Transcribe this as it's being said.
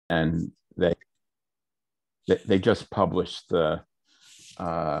and they just published the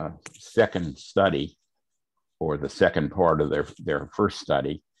second study, or the second part of their first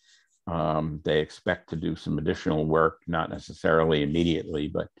study. They expect to do some additional work, not necessarily immediately,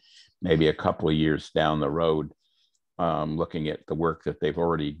 but maybe a couple of years down the road, looking at the work that they've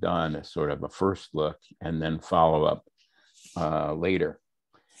already done as sort of a first look, and then follow up later.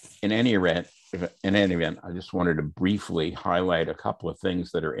 In any event, I just wanted to briefly highlight a couple of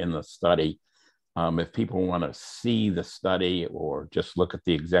things that are in the study. If people want to see the study or just look at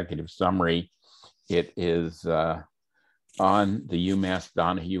the executive summary, it is on the UMass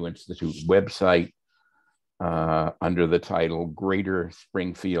Donahue Institute website under the title Greater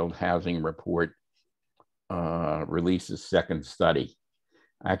Springfield Housing Report Releases Second Study.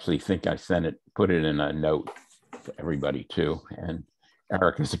 I actually think I put it in a note for everybody too. And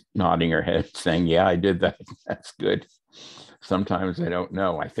Erica's nodding her head saying, yeah, I did that. That's good. Sometimes I don't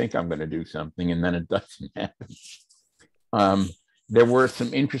know. I think I'm going to do something and then it doesn't happen. There were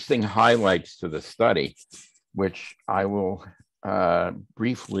some interesting highlights to the study, which I will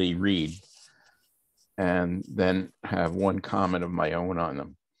briefly read and then have one comment of my own on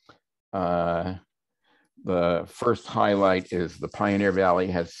them. The first highlight is the Pioneer Valley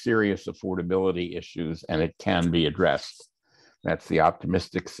has serious affordability issues and it can be addressed. That's the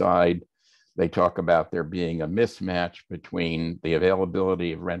optimistic side. They talk about there being a mismatch between the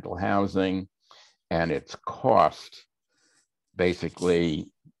availability of rental housing and its cost. Basically,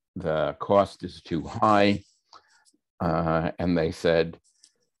 the cost is too high. And they said,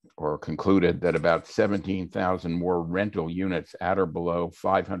 or concluded, that about 17,000 more rental units at or below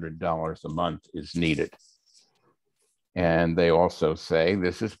 $500 a month is needed. And they also say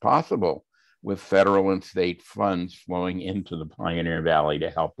this is possible with federal and state funds flowing into the Pioneer Valley to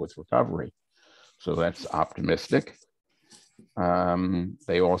help with recovery. So that's optimistic.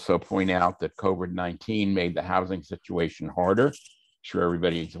 They also point out that COVID-19 made the housing situation harder. I'm sure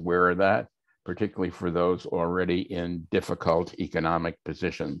everybody's aware of that, particularly for those already in difficult economic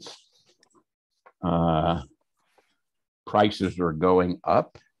positions. Prices are going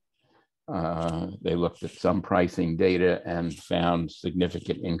up. They looked at some pricing data and found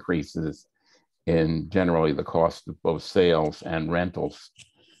significant increases in generally the cost of both sales and rentals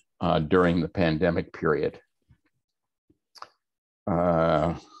during the pandemic period.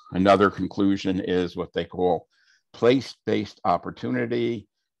 Another conclusion is what they call place-based opportunity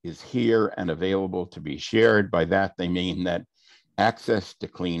is here and available to be shared. By that, they mean that access to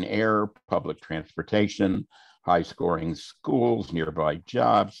clean air, public transportation, high-scoring schools, nearby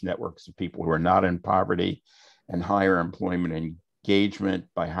jobs, networks of people who are not in poverty, and higher employment engagement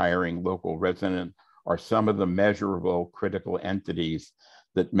by hiring local residents are some of the measurable critical entities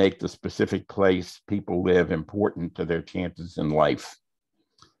that make the specific place people live important to their chances in life.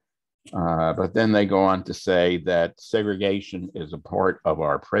 But then they go on to say that segregation is a part of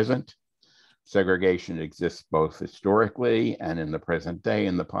our present. Segregation exists both historically and in the present day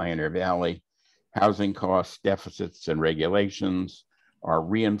in the Pioneer Valley. Housing costs, deficits, and regulations are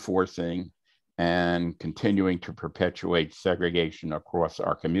reinforcing and continuing to perpetuate segregation across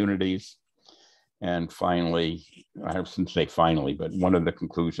our communities. And finally, I shouldn't say finally, but one of the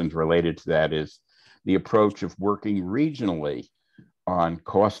conclusions related to that is the approach of working regionally on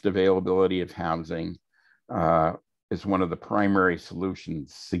cost availability of housing is one of the primary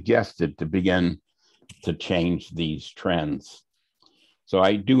solutions suggested to begin to change these trends. So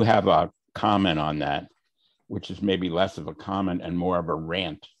I do have a comment on that, which is maybe less of a comment and more of a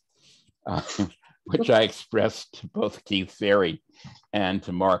rant, which I expressed to both Keith Ferry and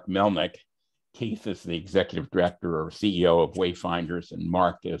to Mark Melnick. Keith is the executive director or CEO of Wayfinders, and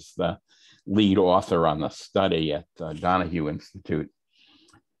Mark is the lead author on the study at the Donahue Institute.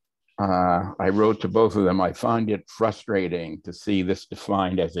 I wrote to both of them, I find it frustrating to see this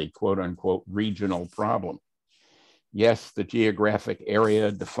defined as a quote unquote regional problem. Yes, the geographic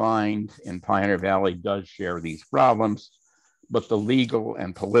area defined in Pioneer Valley does share these problems, but the legal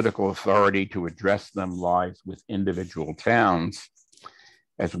and political authority to address them lies with individual towns,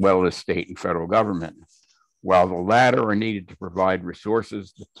 as well as state and federal government. While the latter are needed to provide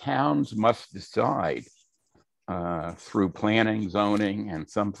resources, the towns must decide through planning, zoning, and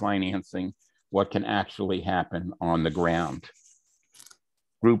some financing what can actually happen on the ground.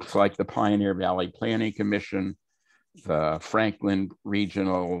 Groups like the Pioneer Valley Planning Commission, the Franklin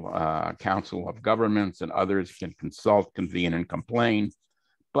Regional Council of Governments, and others can consult, convene, and complain,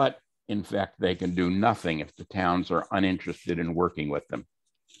 but in fact, they can do nothing if the towns are uninterested in working with them.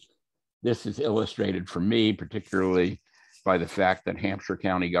 This is illustrated for me, particularly by the fact that Hampshire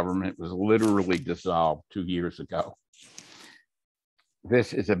County government was literally dissolved 2 years ago.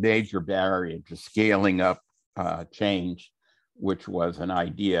 This is a major barrier to scaling up change, which was an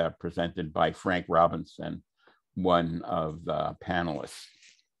idea presented by Frank Robinson, one of the panelists.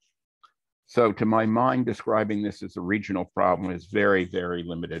 So to my mind, describing this as a regional problem is very, very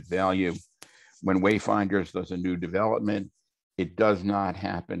limited value. When Wayfinders does a new development, it does not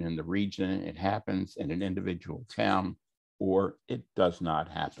happen in the region. It happens in an individual town, or it does not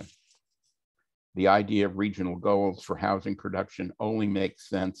happen. The idea of regional goals for housing production only makes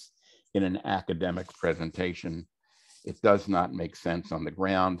sense in an academic presentation. It does not make sense on the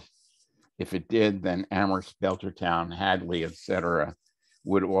ground. If it did, then Amherst, Belchertown, Hadley, et cetera,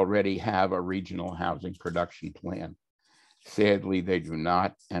 would already have a regional housing production plan. Sadly, they do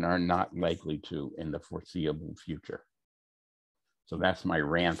not and are not likely to in the foreseeable future. So that's my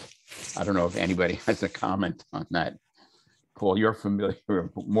rant. I don't know if anybody has a comment on that. Paul, you're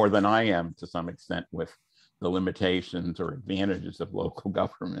familiar more than I am to some extent with the limitations or advantages of local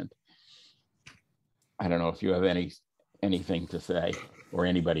government. I don't know if you have anything to say, or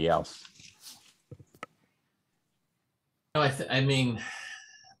anybody else. No, I mean,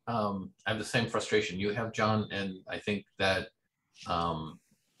 I have the same frustration you have, John, and I think that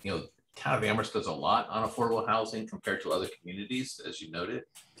you know, town of Amherst does a lot on affordable housing compared to other communities, as you noted,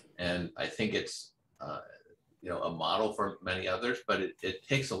 and I think it's you know, a model for many others, but it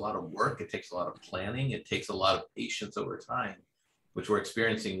takes a lot of work, it takes a lot of planning, it takes a lot of patience over time, which we're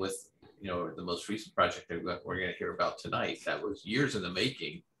experiencing with, you know, the most recent project that we're going to hear about tonight. That was years in the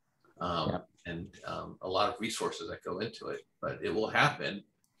making, and a lot of resources that go into it, but it will happen.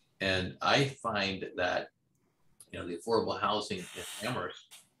 And I find that, you know, the affordable housing in Amherst,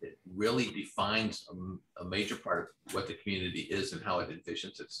 it really defines a major part of what the community is and how it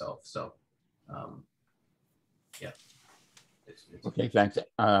envisions itself. So, yeah. Okay, thanks.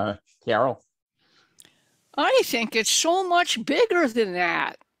 Carol? I think it's so much bigger than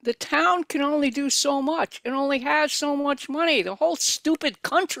that. The town can only do so much. It only has so much money. The whole stupid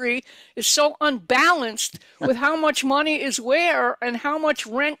country is so unbalanced with how much money is where and how much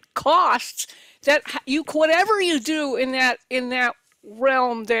rent costs that you, whatever you do in that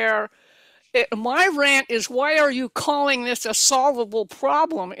realm there, my rant is, why are you calling this a solvable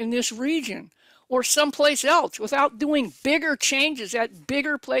problem in this region or someplace else without doing bigger changes at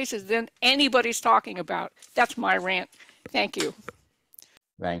bigger places than anybody's talking about? That's my rant. Thank you.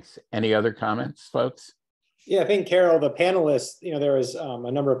 Thanks. Any other comments, folks? Yeah, I think, Carol, the panelists, you know, there was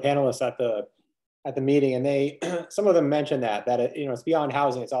a number of panelists at the meeting, and they some of them mentioned that it, you know, it's beyond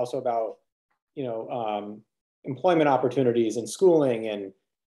housing. It's also about, you know, employment opportunities and schooling, and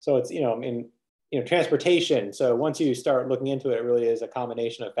so it's, you know, in, you know, transportation. So once you start looking into it, it really is a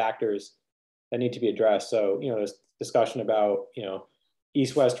combination of factors that need to be addressed. So, you know, there's discussion about, you know,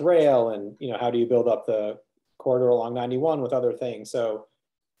 east-west rail, and, you know, how do you build up the corridor along 91 with other things. So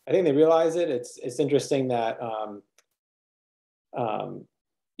I think they realize it. It's interesting that,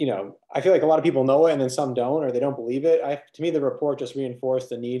 you know, I feel like a lot of people know it and then some don't, or they don't believe it. To me, the report just reinforced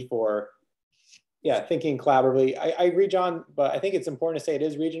the need for, thinking collaboratively. I agree, John, but I think it's important to say it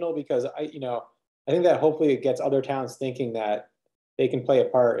is regional, because you know, I think that hopefully it gets other towns thinking that they can play a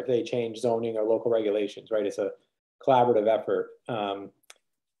part if they change zoning or local regulations, right? It's a collaborative effort.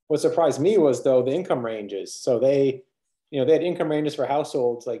 What surprised me was, though, the income ranges. So they had income ranges for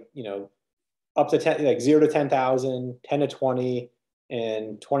households like, you know, up to 10, like 0 to 10,000, 10 to 20,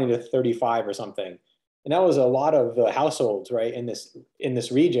 and 20 to 35 or something. And that was a lot of the households, right, in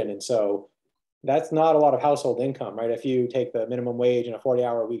this region. And so that's not a lot of household income, right? If you take the minimum wage and a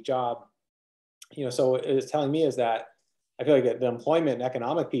 40-hour-a-week job, you know, so what it's telling me is that I feel like the employment and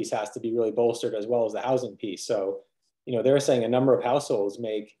economic piece has to be really bolstered, as well as the housing piece. So, you know, they're saying a number of households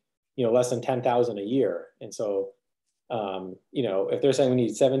make, you know, less than 10,000 a year. And so, you know, if they're saying we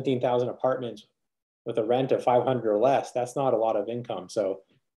need 17,000 apartments with a rent of 500 or less, that's not a lot of income. So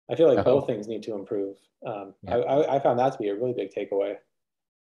I feel like both things need to improve. I found that to be a really big takeaway.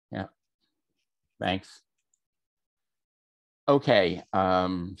 Yeah. Thanks. Okay,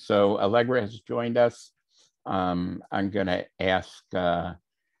 so Allegra has joined us. I'm going to ask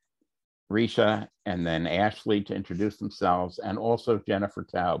Risha and then Ashley to introduce themselves, and also Jennifer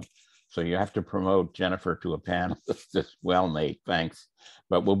Taub. So you have to promote Jennifer to a panelist as well, Nate. Thanks.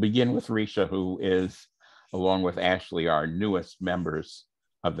 But we'll begin with Risha, who is, along with Ashley, our newest members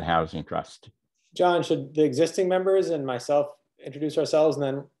of the Housing Trust. John, should the existing members and myself introduce ourselves, and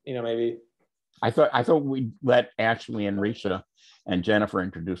then, you know, maybe? I thought we'd let Ashley and Risha and Jennifer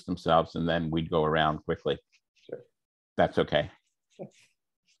introduce themselves, and then we'd go around quickly. Sure. That's okay.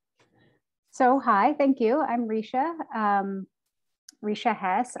 So hi, thank you. I'm Risha, Risha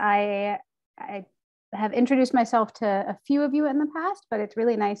Hess. I have introduced myself to a few of you in the past, but it's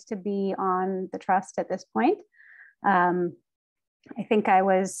really nice to be on the trust at this point. I think I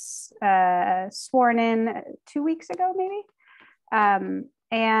was sworn in 2 weeks ago, maybe. I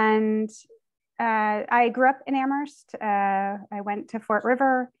grew up in Amherst. I went to Fort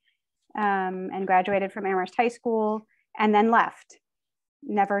River and graduated from Amherst High School and then left,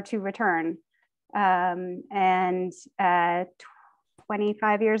 never to return.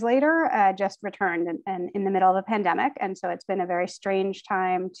 25 years later, just returned and in the middle of a pandemic. And so it's been a very strange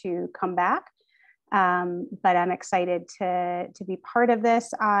time to come back. But I'm excited to be part of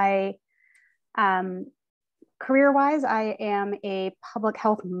this. Career-wise, I am a public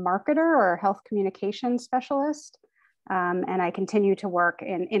health marketer or health communications specialist. And I continue to work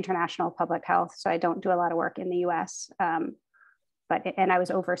in international public health. So I don't do a lot of work in the US, and I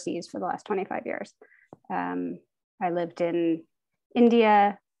was overseas for the last 25 years. I lived in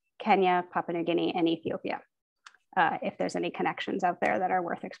India, Kenya, Papua New Guinea, and Ethiopia, if there's any connections out there that are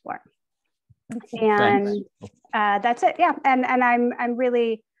worth exploring. And that's it. Yeah. And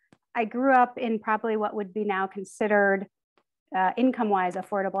I grew up in probably what would be now considered income-wise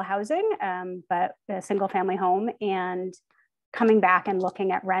affordable housing, but a single family home, and coming back and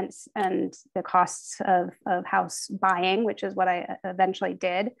looking at rents and the costs of house buying, which is what I eventually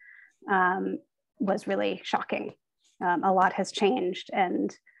did, was really shocking. A lot has changed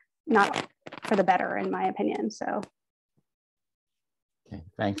and not for the better, in my opinion. So. Okay,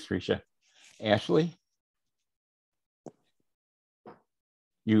 thanks, Risha. Ashley?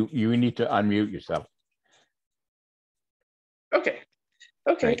 You need to unmute yourself. Okay.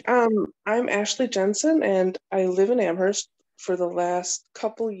 I'm Ashley Jensen, and I live in Amherst for the last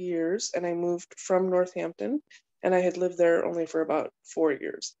couple years, and I moved from Northampton, and I had lived there only for about 4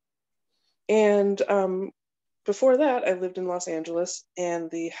 years. And before that, I lived in Los Angeles,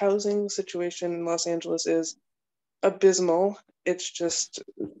 and the housing situation in Los Angeles is abysmal. It's just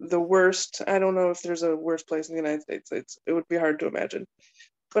the worst. I don't know if there's a worse place in the United States. It would be hard to imagine.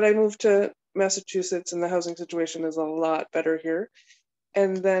 But I moved to Massachusetts, and the housing situation is a lot better here.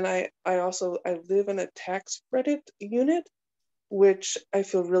 And then I live in a tax credit unit, which I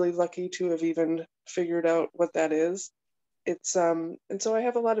feel really lucky to have even figured out what that is. It's and so I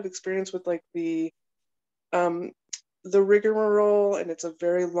have a lot of experience with like the rigmarole, and it's a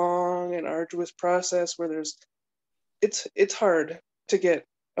very long and arduous process where it's hard to get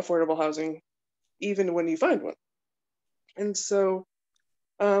affordable housing, even when you find one. And so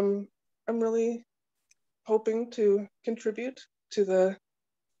I'm really hoping to contribute to the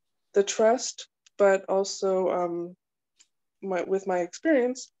trust, but also with my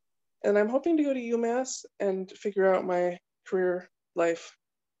experience. And I'm hoping to go to UMass and figure out my career life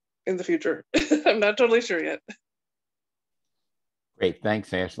in the future. I'm not totally sure yet. Great,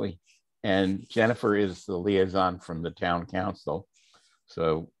 thanks, Ashley. And Jennifer is the liaison from the town council.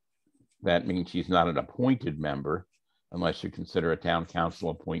 So that means she's not an appointed member, unless you consider a town council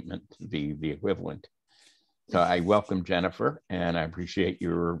appointment to be the equivalent. So I welcome Jennifer, and I appreciate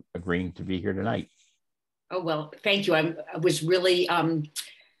your agreeing to be here tonight. Oh, well, thank you. I was really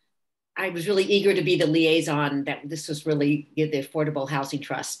eager to be the liaison. That this was really the Affordable Housing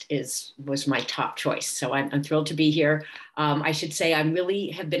Trust was my top choice. So I'm thrilled to be here. I should say I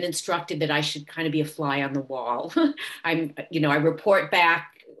really have been instructed that I should kind of be a fly on the wall. I report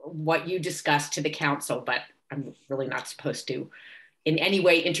back what you discussed to the council, but I'm really not supposed to in any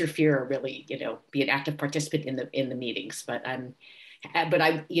way interfere or really, be an active participant in the meetings. But I'm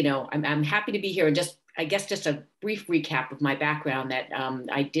happy to be here. And just a brief recap of my background, that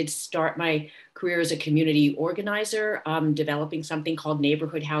I did start my career as a community organizer, developing something called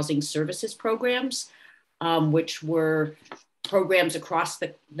neighborhood housing services programs, which were programs across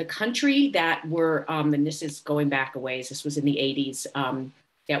the country that were, and this is going back a ways, this was in the 80s,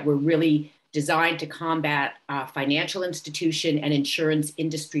 that were really designed to combat financial institution and insurance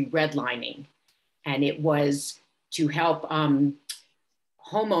industry redlining. And it was to help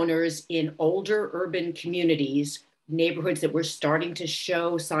homeowners in older urban communities, neighborhoods that were starting to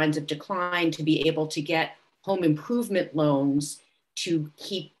show signs of decline, to be able to get home improvement loans to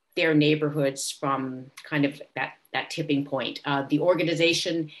keep their neighborhoods from kind of that tipping point. The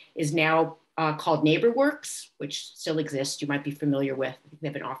organization is now called NeighborWorks, which still exists. You might be familiar with. They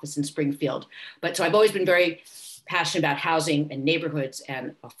have an office in Springfield. But so I've always been very passionate about housing and neighborhoods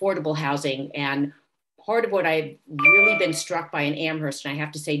and affordable housing. And part of what I've really been struck by in Amherst, and I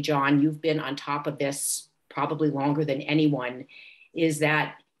have to say, John, you've been on top of this probably longer than anyone, is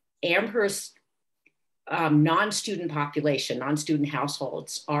that Amherst non-student population, non-student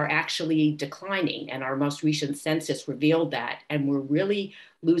households are actually declining. And our most recent census revealed that. And we're really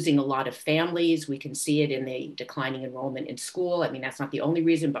losing a lot of families. We can see it in the declining enrollment in school. I mean, that's not the only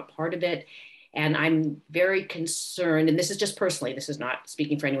reason, but part of it. And I'm very concerned, and this is just personally, this is not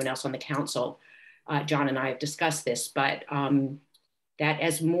speaking for anyone else on the council. John and I have discussed this, but that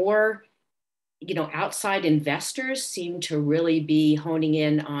as more outside investors seem to really be honing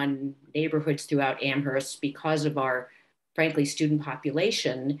in on neighborhoods throughout Amherst because of our, frankly, student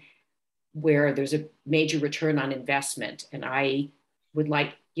population, where there's a major return on investment. And I would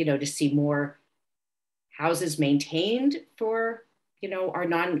like, to see more houses maintained for,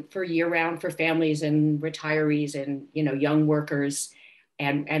 for year round, for families and retirees and, young workers,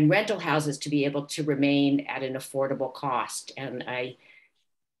 and rental houses to be able to remain at an affordable cost. And I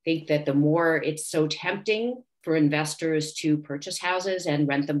think that the more it's so tempting for investors to purchase houses and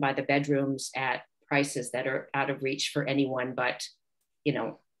rent them by the bedrooms at prices that are out of reach for anyone but,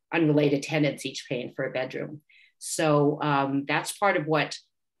 unrelated tenants each paying for a bedroom. So that's part of what,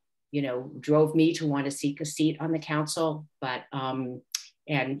 drove me to want to seek a seat on the council. But, I'm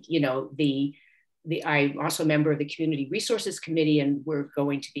also a member of the Community Resources Committee, and we're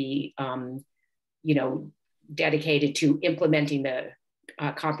going to be, dedicated to implementing the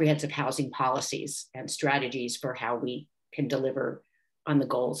comprehensive housing policies and strategies for how we can deliver on the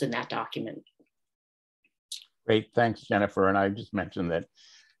goals in that document. Great, thanks, Jennifer. And I just mentioned that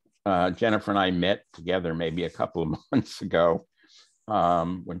Jennifer and I met together maybe a couple of months ago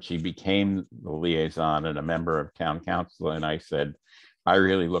when she became the liaison and a member of town council. And I said, I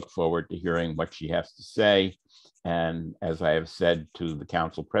really look forward to hearing what she has to say. And as I have said to the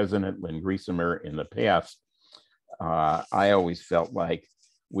council president, Lynn Griesemer, in the past, I always felt like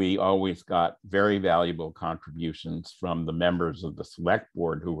we always got very valuable contributions from the members of the select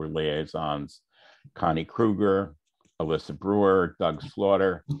board who were liaisons, Connie Kruger, Alyssa Brewer, Doug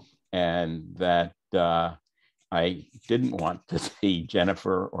Slaughter, and that I didn't want to see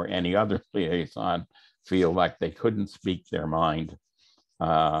Jennifer or any other liaison feel like they couldn't speak their mind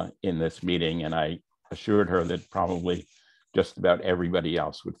in this meeting. And I assured her that probably just about everybody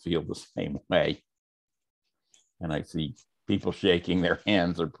else would feel the same way. And I see people shaking their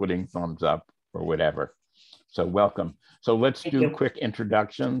hands or putting thumbs up or whatever. So welcome. So let's do quick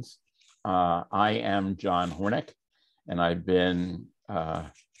introductions. I am John Hornick, and I've been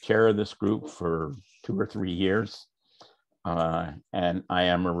chair of this group for 2 or 3 years. And I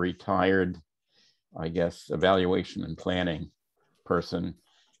am a retired, I guess, evaluation and planning person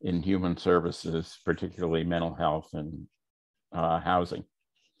in human services, particularly mental health and housing.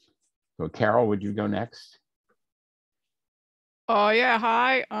 So Carol, would you go next? Yeah,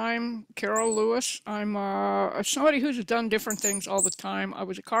 hi, I'm Carol Lewis. I'm somebody who's done different things all the time. I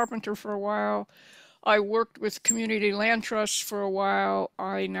was a carpenter for a while. I worked with community land trusts for a while.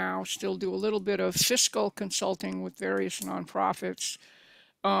 I now still do a little bit of fiscal consulting with various nonprofits.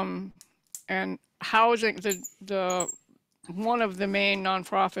 And housing, the one of the main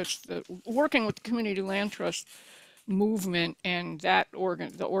nonprofits that working with the community land trust movement, and that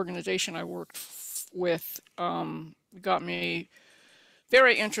the organization I worked with got me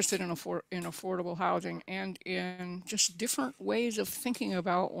very interested in affordable housing and in just different ways of thinking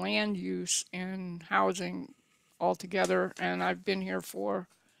about land use and housing altogether. And I've been here for,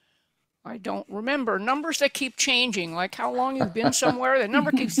 I don't remember, numbers that keep changing, like how long you've been somewhere, the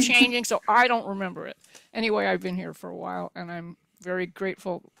number keeps changing, so I don't remember it. Anyway, I've been here for a while, and I'm very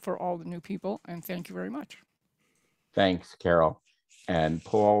grateful for all the new people, and thank you very much. Thanks, Carol. And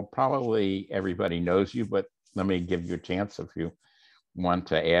Paul, probably everybody knows you, but let me give you a chance if you want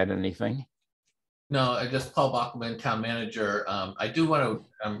to add anything. No, just Paul Bachman, town manager. I do want to,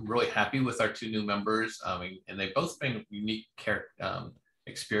 I'm really happy with our 2 new members, and they both bring unique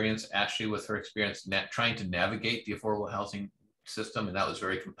experience. Ashley with her experience trying to navigate the affordable housing system, and that was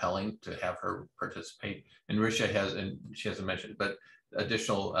very compelling to have her participate. And Risha has, and she hasn't mentioned it, but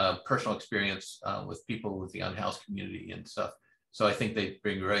additional personal experience with people with the unhoused community and stuff. So I think they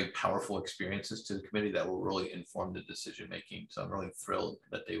bring very powerful experiences to the committee that will really inform the decision making. So I'm really thrilled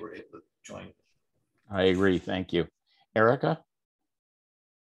that they were able to join. I agree. Thank you. Erica?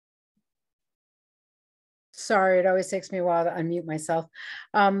 Sorry, it always takes me a while to unmute myself.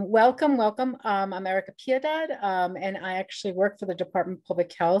 Welcome. I'm Erica Piedad, and I actually work for the Department of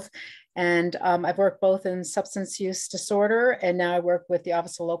Public Health. And I've worked both in substance use disorder, and now I work with the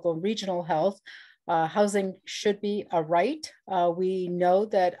Office of Local and Regional Health. Housing should be a right. We know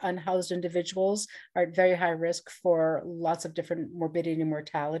that unhoused individuals are at very high risk for lots of different morbidity and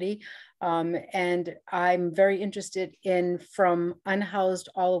mortality. And I'm very interested in from unhoused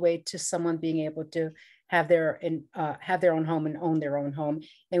all the way to someone being able to have their own home and own their own home.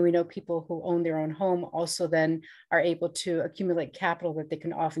 And we know people who own their own home also then are able to accumulate capital that they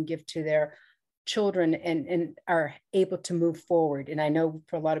can often give to their children and are able to move forward. And I know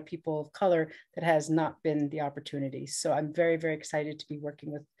for a lot of people of color, that has not been the opportunity. So I'm very, very excited to be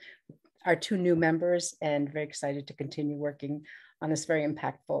working with our 2 new members and very excited to continue working on this very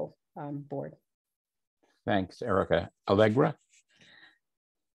impactful board. Thanks, Erica. Allegra?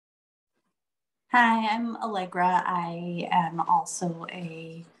 Hi, I'm Allegra. I am also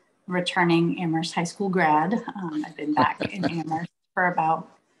a returning Amherst High School grad. I've been back in Amherst for about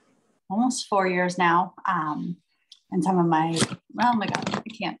almost 4 years now. And some of my, oh my God, I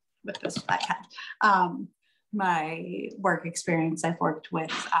can't with this iPad. My work experience, I've worked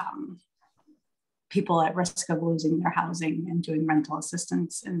with people at risk of losing their housing and doing rental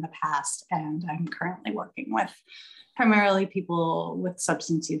assistance in the past. And I'm currently working with primarily people with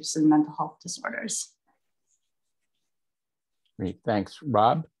substance use and mental health disorders. Great, thanks.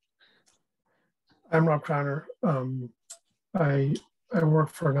 Rob? I'm Rob Crowner. I work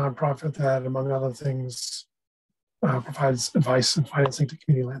for a nonprofit that, among other things, provides advice and financing to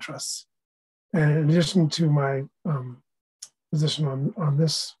community land trusts. And in addition to my position on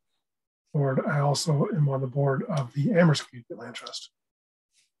this board, I also am on the board of the Amherst Community Land Trust.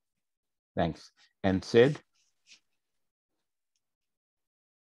 Thanks. And Sid?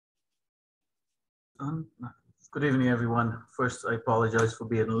 Good evening, everyone. First, I apologize for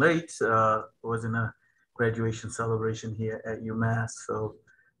being late. I was in a graduation celebration here at UMass, so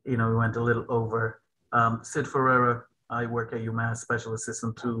we went a little over. Sid Ferreira, I work at UMass, Special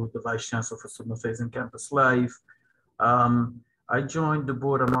Assistant to the Vice Chancellor for Student Affairs and Campus Life. I joined the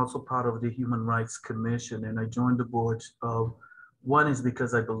board. I'm also part of the Human Rights Commission, and I joined the board. One is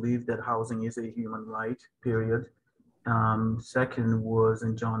because I believe that housing is a human right, period. Second was,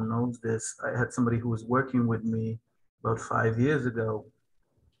 and John knows this, I had somebody who was working with me about 5 years ago,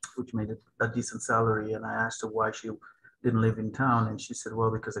 which made a decent salary. And I asked her why she didn't live in town. And she said, well,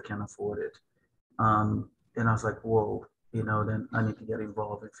 because I can't afford it. And I was like, whoa, then I need to get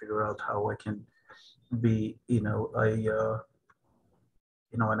involved and figure out how I can be,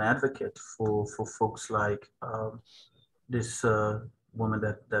 an advocate for folks like this woman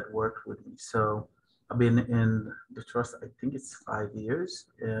that worked with me. So I've been in the trust, I think it's 5 years,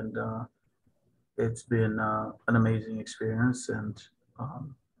 and it's been an amazing experience. And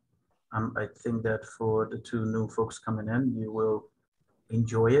I think that for the 2 new folks coming in, you will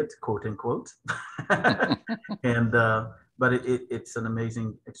enjoy it, quote unquote. And but it's an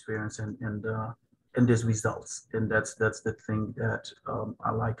amazing experience, and there's results, and that's the thing that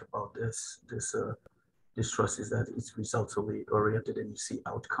I like about this trust, is that it's results oriented and you see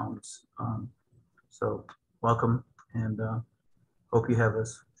outcomes. So welcome, and hope you have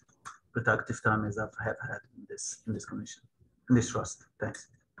as productive time as I've had in this commission, in this trust. Thanks.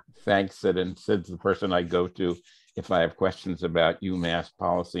 Thanks, Sid. And Sid's the person I go to if I have questions about UMass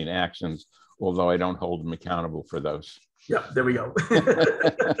policy and actions, although I don't hold them accountable for those. Yeah, there we go.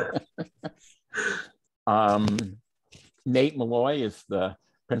 Nate Malloy is the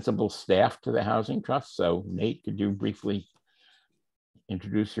principal staff to the Housing Trust. So Nate, could you briefly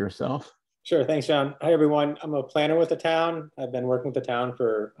introduce yourself? Sure, thanks, John. Hi, everyone. I'm a planner with the town. I've been working with the town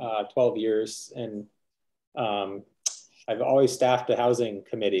for 12 years, and I've always staffed the housing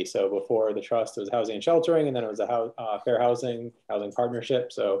committee. So before the trust, it was housing and sheltering, and then it was a fair housing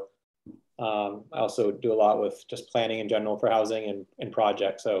partnership. So I also do a lot with just planning in general for housing and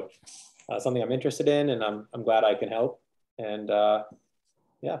projects. So something I'm interested in, and I'm glad I can help. And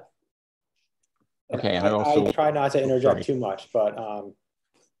yeah. Okay, and I try not to interject too much, but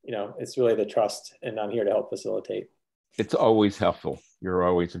it's really the trust, and I'm here to help facilitate. It's always helpful. You're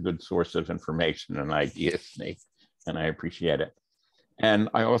always a good source of information and ideas, Nate, and I appreciate it. And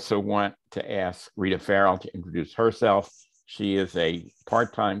I also want to ask Rita Farrell to introduce herself. She is a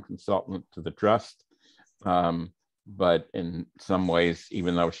part-time consultant to the trust, but in some ways,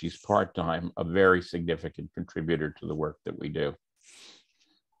 even though she's part-time, a very significant contributor to the work that we do.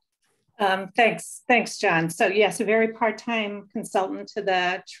 Thanks, John. So yes, a very part-time consultant to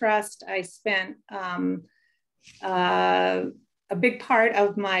the trust. I spent a big part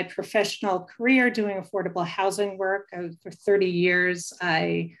of my professional career doing affordable housing work. For 30 years,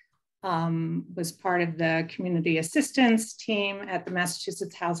 I was part of the community assistance team at the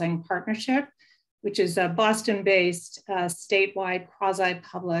Massachusetts Housing Partnership, which is a Boston-based statewide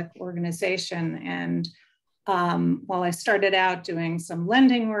quasi-public organization. And while I started out doing some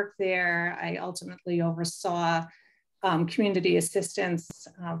lending work there, I ultimately oversaw community assistance.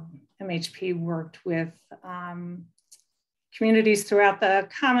 MHP worked with communities throughout the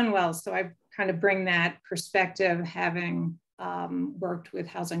Commonwealth. So I've kind of bring that perspective, having worked with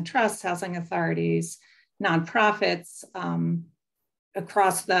housing trusts, housing authorities, nonprofits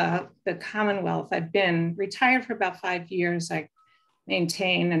across the Commonwealth. I've been retired for about 5 years. I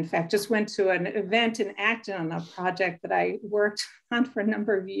maintain, in fact, just went to an event in Acton on a project that I worked on for a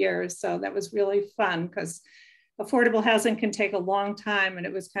number of years. So that was really fun because affordable housing can take a long time, and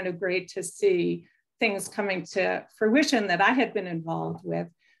it was kind of great to see things coming to fruition that I had been involved with.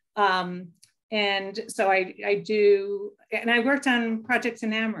 And so I do, and I worked on projects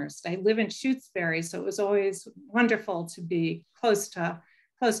in Amherst. I live in Shutesbury, so it was always wonderful to be close to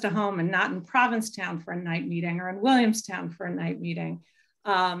home and not in Provincetown for a night meeting or in Williamstown for a night meeting.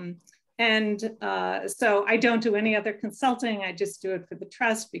 So I don't do any other consulting. I just do it for the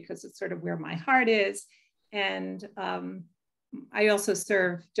trust because it's sort of where my heart is. And I also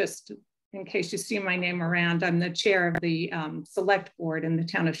serve, just in case you see my name around, I'm the chair of the select board in the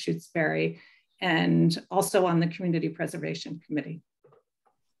town of Shutesbury, and also on the Community Preservation Committee.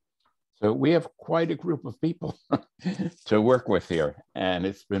 So we have quite a group of people to work with here, and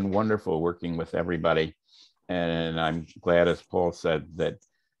it's been wonderful working with everybody. And I'm glad, as Paul said, that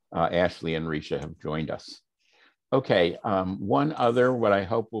Ashley and Risha have joined us. Okay, one other, what I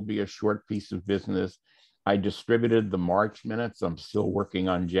hope will be a short piece of business. I distributed the March minutes. I'm still working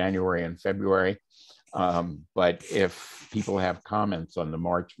on January and February. But if people have comments on the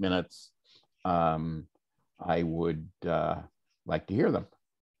March minutes, I would like to hear them.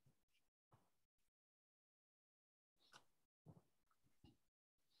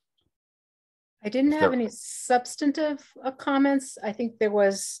 I didn't have any substantive comments. I think there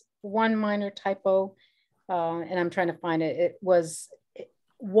was one minor typo, and I'm trying to find it. It was,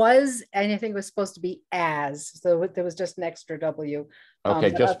 and I think it was supposed to be as, so there was just an extra W.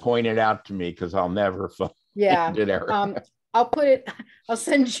 Okay, just point it out to me because I'll never find it. I'll put it, I'll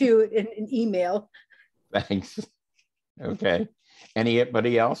send you an email. Thanks. Okay.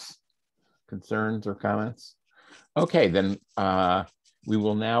 Anybody else? Concerns or comments? Okay, then we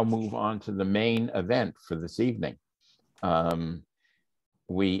will now move on to the main event for this evening.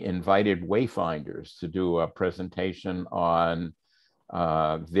 We invited Wayfinders to do a presentation on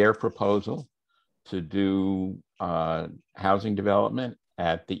their proposal to do housing development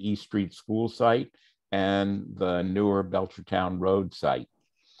at the East Street School site and the newer Belchertown Road site.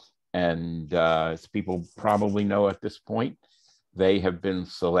 And as people probably know at this point, they have been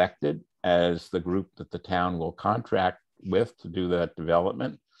selected as the group that the town will contract with to do that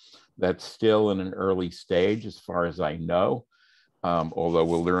development. That's still in an early stage as far as I know, although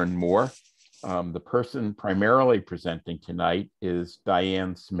we'll learn more. The person primarily presenting tonight is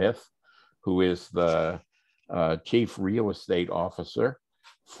Diane Smith, who is the Chief Real Estate Officer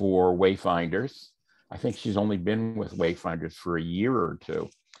for Wayfinders. I think she's only been with Wayfinders for a year or two.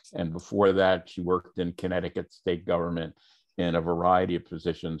 And before that, she worked in Connecticut state government in a variety of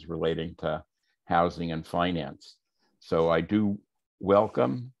positions relating to housing and finance. So I do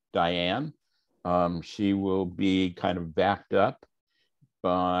welcome Diane. She will be kind of backed up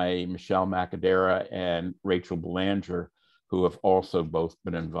by Michelle Macadera and Rachel Belanger, who have also both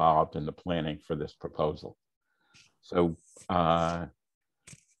been involved in the planning for this proposal. So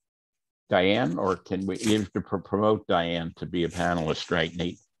Diane, or can we even promote Diane to be a panelist, right,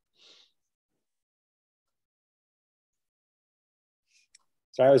 Nate?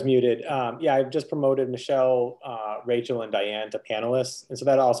 Sorry, I was muted. Yeah, I've just promoted Michelle, Rachel, and Diane to panelists. And so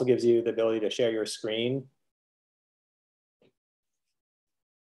that also gives you the ability to share your screen.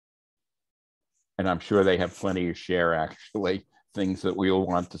 And I'm sure they have plenty to share, actually, things that we'll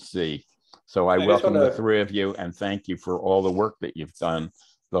want to see. So I welcome the three of you and thank you for all the work that you've done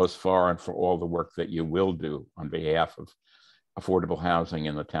thus far and for all the work that you will do on behalf of affordable housing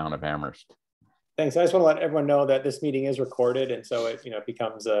in the town of Amherst. Thanks. I just want to let everyone know that this meeting is recorded, and so it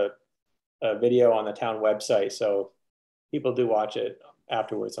becomes a video on the town website. So people do watch it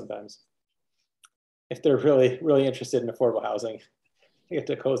afterwards sometimes if they're really, really interested in affordable housing. You have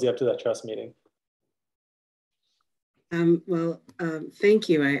to cozy up to that trust meeting. Thank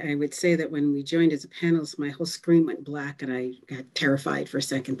you. I would say that when we joined as a panelist, my whole screen went black and I got terrified for a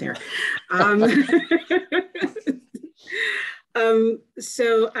second there.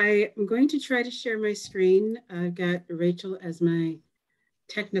 So I'm going to try to share my screen. I've got Rachel as my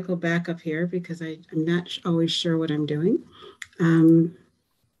technical backup here because I'm not always sure what I'm doing.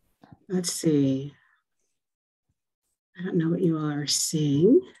 Let's see. I don't know what you all are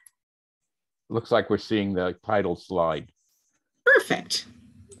seeing. Looks like we're seeing the title slide. Perfect.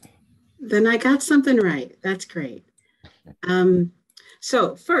 Then I got something right. That's great.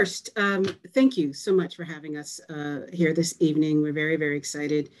 So first, thank you so much for having us here this evening. We're very, very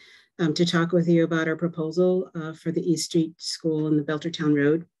excited to talk with you about our proposal for the East Street School and the Belchertown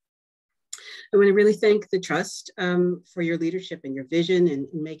Road. I want to really thank the Trust for your leadership and your vision in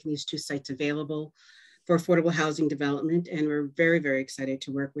making these two sites available for affordable housing development. And we're very, very excited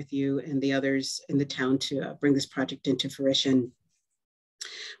to work with you and the others in the town to bring this project into fruition.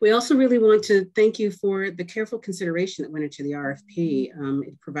 We also really want to thank you for the careful consideration that went into the RFP.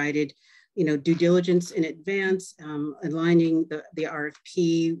 It provided, due diligence in advance, aligning the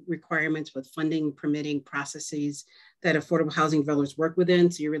RFP requirements with funding, permitting processes that affordable housing developers work within.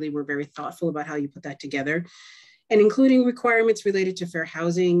 So you really were very thoughtful about how you put that together, and including requirements related to fair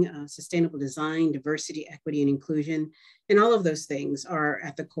housing, sustainable design, diversity, equity, and inclusion. And all of those things are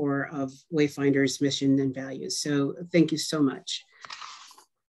at the core of Wayfinder's mission and values. So thank you so much.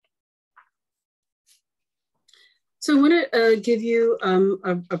 So I want to give you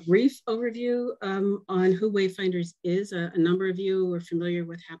a brief overview on who Wayfinders is. A number of you are familiar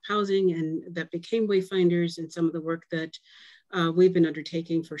with HAP Housing and that became Wayfinders and some of the work that we've been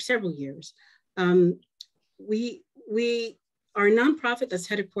undertaking for several years. We are a nonprofit that's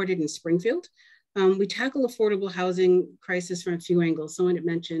headquartered in Springfield. We tackle affordable housing crisis from a few angles. Someone had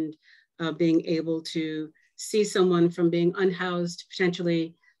mentioned being able to see someone from being unhoused,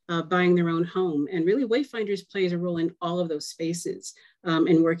 potentially buying their own home. And really Wayfinders plays a role in all of those spaces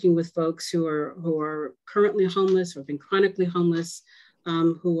in working with folks who are currently homeless or have been chronically homeless,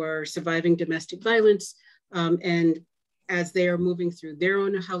 who are surviving domestic violence, and as they are moving through their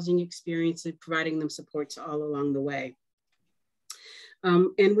own housing experience and providing them supports all along the way.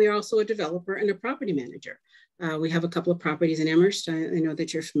 And we are also a developer and a property manager. We have a couple of properties in Amherst I know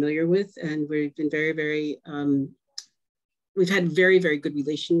that you're familiar with, and we've been we've had very, very good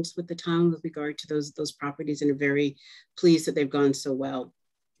relations with the town with regard to those properties and are very pleased that they've gone so well.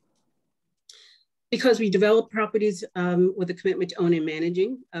 Because we develop properties with a commitment to own and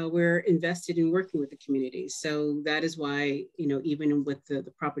managing, we're invested in working with the community. So that is why, even with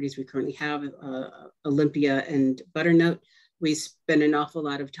the properties we currently have, Olympia and Butternut, we spend an awful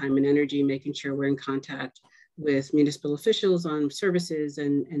lot of time and energy making sure we're in contact with municipal officials on services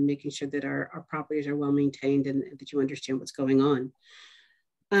and making sure that our properties are well maintained and that you understand what's going on.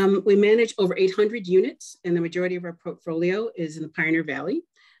 We manage over 800 units, and the majority of our portfolio is in the Pioneer Valley,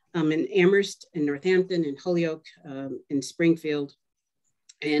 in Amherst, in Northampton, in Holyoke, in Springfield.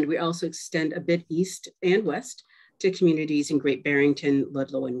 And we also extend a bit east and west to communities in Great Barrington,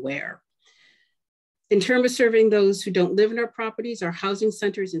 Ludlow, and Ware. In terms of serving those who don't live in our properties, our housing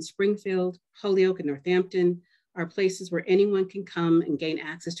centers in Springfield, Holyoke, and Northampton are places where anyone can come and gain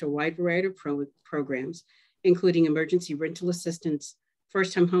access to a wide variety of programs, including emergency rental assistance,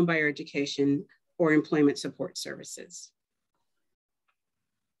 first-time homebuyer education, or employment support services.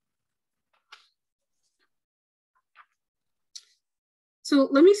 So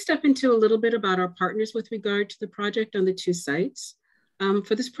let me step into a little bit about our partners with regard to the project on the two sites.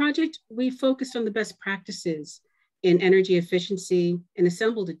 For this project, we focused on the best practices in energy efficiency and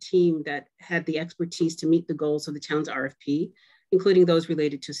assembled a team that had the expertise to meet the goals of the town's RFP, including those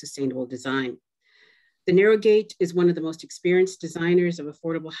related to sustainable design. The Narrowgate is one of the most experienced designers of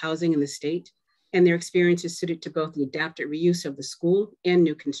affordable housing in the state, and their experience is suited to both the adaptive reuse of the school and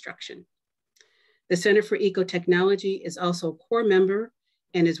new construction. The Center for Ecotechnology is also a core member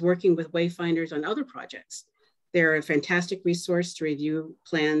and is working with Wayfinders on other projects. They're a fantastic resource to review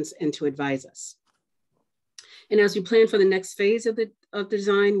plans and to advise us. And as we plan for the next phase of the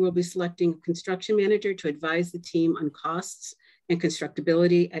design, we'll be selecting a construction manager to advise the team on costs and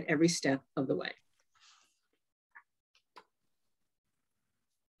constructability at every step of the way.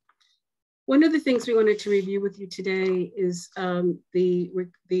 One of the things we wanted to review with you today is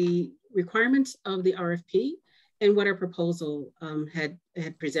the requirements of the RFP and what our proposal had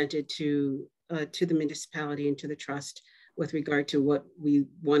presented to the municipality and to the trust with regard to what we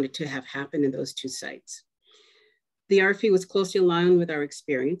wanted to have happen in those two sites. The RFP was closely aligned with our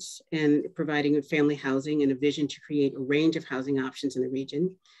experience in providing family housing and a vision to create a range of housing options in the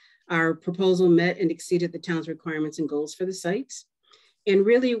region. Our proposal met and exceeded the town's requirements and goals for the sites. And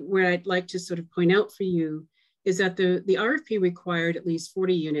really where I'd like to sort of point out for you is that the RFP required at least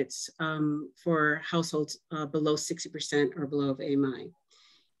 40 units for households below 60% or below of AMI.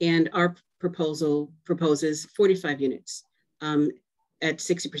 And our proposal proposes 45 units at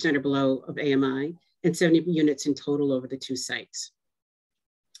 60% or below of AMI and 70 units in total over the two sites.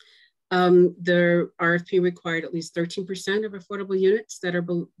 The RFP required at least 13% of affordable units that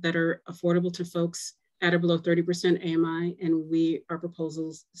are affordable to folks at or below 30% AMI, and our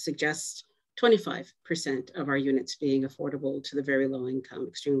proposals suggest 25% of our units being affordable to the very low income,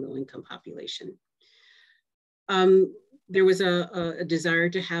 extreme low income population. there was a desire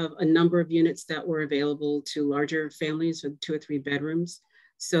to have a number of units that were available to larger families with 2 or 3 bedrooms,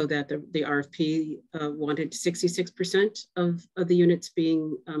 so that the RFP wanted 66% of the units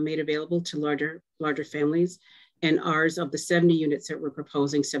being made available to larger families. And ours, of the 70 units that we're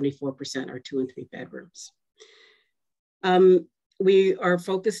proposing, 74% are 2 and 3 bedrooms. We are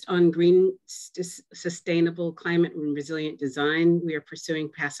focused on green, sustainable, climate and resilient design. We are pursuing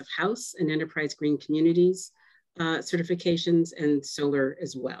Passive House and Enterprise Green Communities certifications, and solar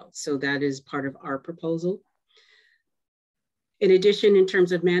as well. So that is part of our proposal. In addition, in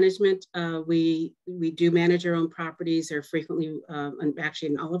terms of management, we do manage our own properties. They're frequently, actually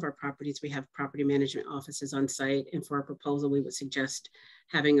in all of our properties, we have property management offices on site. And for our proposal, we would suggest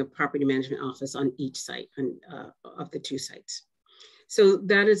having a property management office on each site of the 2 sites. So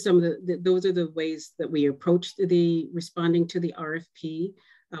that is some of those are the ways that we approach responding to the RFP.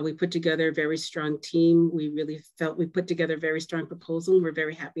 We put together a very strong team. We really felt we put together a very strong proposal. And we're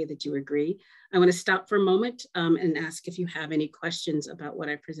very happy that you agree. I want to stop for a moment and ask if you have any questions about what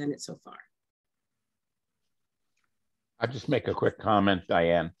I presented so far. I'll just make a quick comment,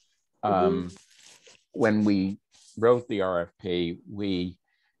 Diane. When we wrote the RFP, we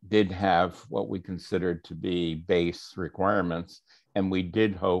did have what we considered to be base requirements, and we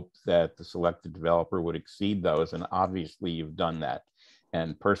did hope that the selected developer would exceed those, and obviously you've done that.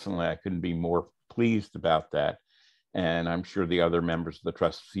 And personally, I couldn't be more pleased about that. And I'm sure the other members of the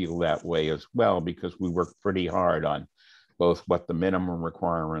trust feel that way as well, because we worked pretty hard on both what the minimum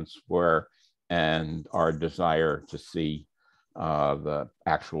requirements were and our desire to see the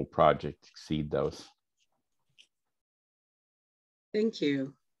actual project exceed those. Thank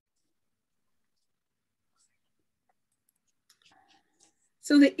you.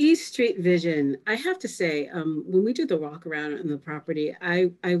 So the East Street vision, I have to say, when we did the walk around on the property,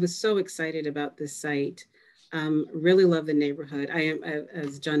 I was so excited about this site. Really love the neighborhood.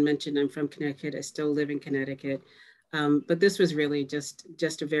 As John mentioned, I'm from Connecticut. I still live in Connecticut. But this was really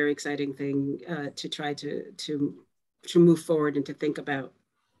just a very exciting thing to try to move forward and to think about.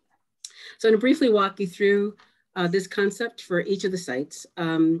 So I'm gonna briefly walk you through this concept for each of the sites.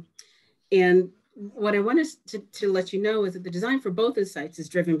 And what I wanted to let you know is that the design for both the sites is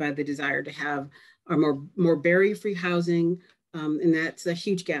driven by the desire to have our more barrier-free housing, and that's a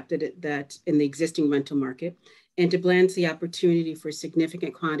huge gap that in the existing rental market, and to balance the opportunity for a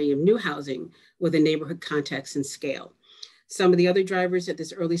significant quantity of new housing with a neighborhood context and scale. Some of the other drivers at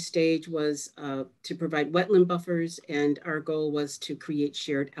this early stage was to provide wetland buffers, and our goal was to create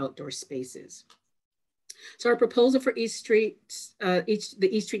shared outdoor spaces. So our proposal for East Street, the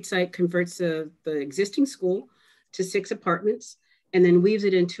East Street site converts the existing school to 6 apartments and then weaves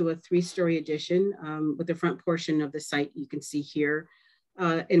it into a 3-story addition with the front portion of the site you can see here.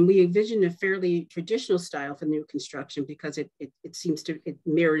 And we envision a fairly traditional style for new construction because it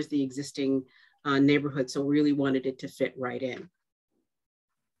mirrors the existing neighborhood. So we really wanted it to fit right in.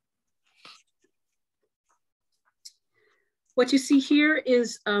 What you see here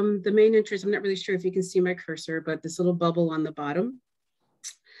is the main entrance. I'm not really sure if you can see my cursor, but this little bubble on the bottom.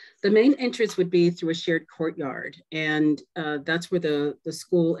 The main entrance would be through a shared courtyard, and that's where the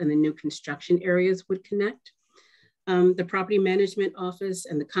school and the new construction areas would connect. The property management office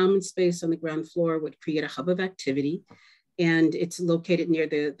and the common space on the ground floor would create a hub of activity, and it's located near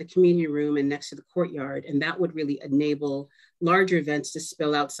the community room and next to the courtyard, and that would really enable larger events to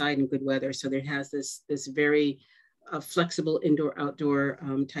spill outside in good weather. So there has this very flexible indoor-outdoor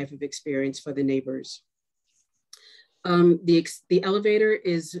type of experience for the neighbors. The elevator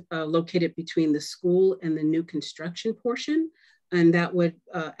is located between the school and the new construction portion, and that would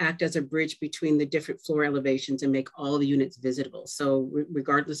act as a bridge between the different floor elevations and make all the units visitable. So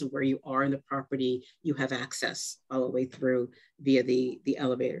regardless of where you are in the property, you have access all the way through via the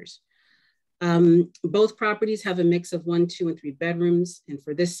elevators. Both properties have a mix of 1, 2, and 3 bedrooms. And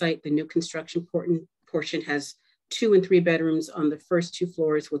for this site, the new construction portion has 2 and 3 bedrooms on the first 2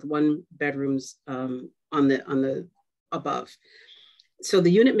 floors with 1 bedrooms on the above. So the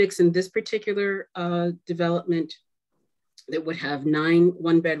unit mix in this particular development that would have 9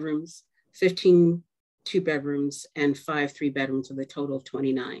 1-bedrooms, 15 2-bedrooms, and 5 3-bedrooms with a total of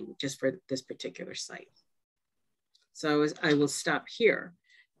 29 just for this particular site. So I will stop here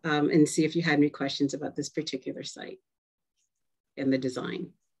and see if you had any questions about this particular site and the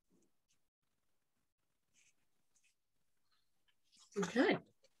design. Okay.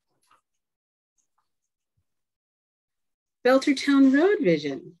 Belchertown Road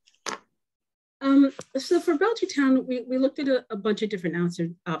vision. So for Belchertown, we looked at a bunch of different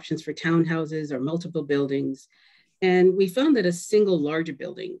options for townhouses or multiple buildings. And we found that a single larger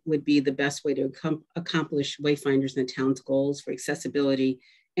building would be the best way to accomplish Wayfinders and the town's goals for accessibility,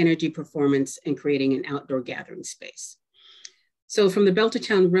 energy performance, and creating an outdoor gathering space. So from the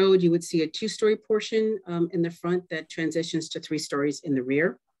Belchertown Road, you would see a 2-story portion in the front that transitions to 3 stories in the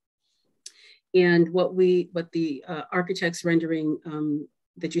rear. And what the architect's rendering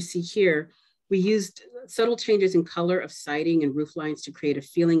that you see here, we used subtle changes in color of siding and roof lines to create a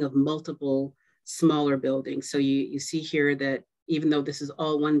feeling of multiple smaller buildings. So you see here that even though this is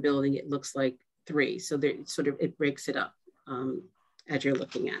all one building, it looks like 3. So there, it breaks it up as you're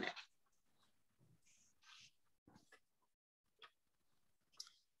looking at it.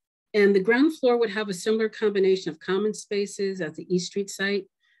 And the ground floor would have a similar combination of common spaces at the East Street site,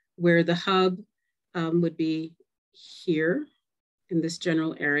 where the hub would be here in this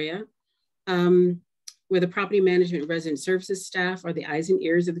general area, where the property management and resident services staff are the eyes and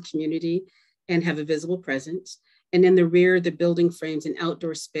ears of the community and have a visible presence. And in the rear, the building frames an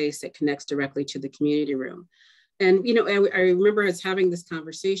outdoor space that connects directly to the community room. And you know, I remember us having this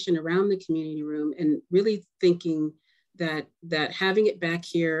conversation around the community room and really thinking that having it back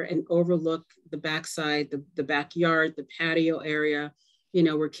here and overlook the backside, the backyard, the patio area, you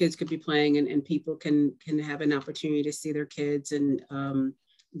know, where kids could be playing and people can have an opportunity to see their kids. And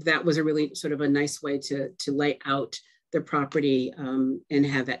that was a really sort of a nice way to lay out the property and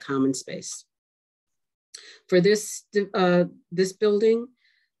have that common space. For this building,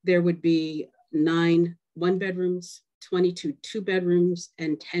 there would be 9 1-bedrooms, 22 2-bedrooms,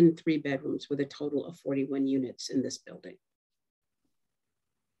 and 10 3-bedrooms with a total of 41 units in this building.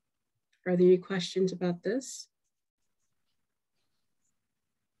 Are there any questions about this?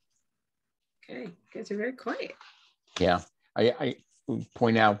 Okay, you guys are very quiet. Yeah, I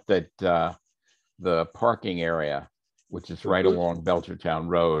point out that the parking area, which is right along Belchertown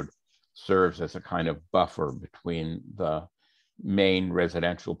Road, serves as a kind of buffer between the main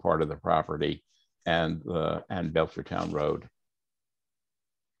residential part of the property and Belchertown Road.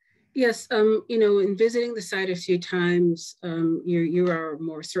 Yes, you know, in visiting the site a few times, you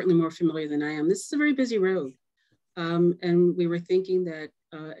are certainly more familiar than I am. This is a very busy road. And we were thinking that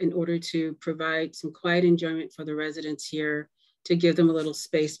in order to provide some quiet enjoyment for the residents here, to give them a little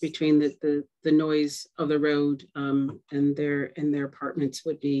space between the noise of the road and their apartments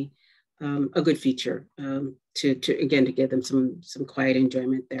would be a good feature to give them some quiet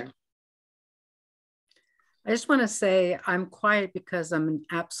enjoyment there. I just want to say I'm quiet because I'm in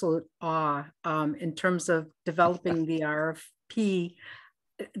absolute awe in terms of developing the RFP.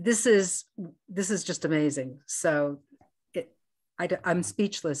 This is just amazing. So I'm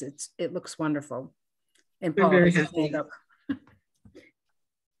speechless. It looks wonderful. And Paul, very happy.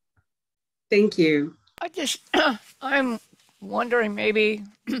 Thank you. I'm wondering maybe,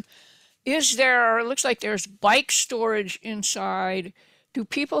 it looks like there's bike storage inside. Do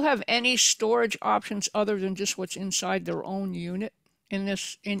people have any storage options other than just what's inside their own unit in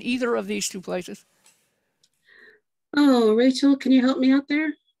either of these 2 places? Oh, Rachel, can you help me out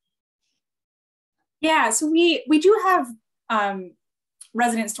there? Yeah, so we do have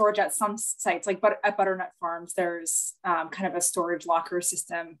resident storage at some sites, like at Butternut Farms, there's kind of a storage locker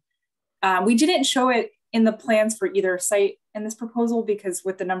system. We didn't show it in the plans for either site in this proposal because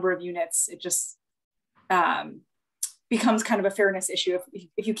with the number of units, it just becomes kind of a fairness issue.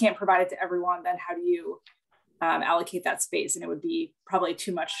 If you can't provide it to everyone, then how do you allocate that space? And it would be probably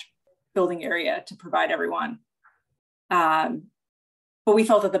too much building area to provide everyone. But we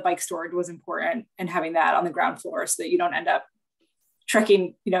felt that the bike storage was important and having that on the ground floor so that you don't end up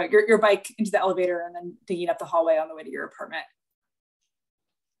trekking, you know, your bike into the elevator and then digging up the hallway on the way to your apartment.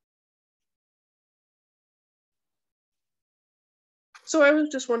 So I was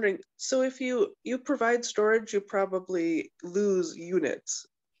just wondering, so if you provide storage, you probably lose units,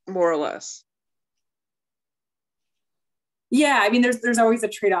 more or less. Yeah, I mean, there's always a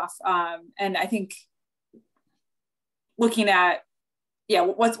trade-off. And I think looking at, yeah,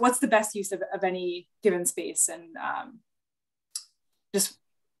 what's the best use of any given space, and just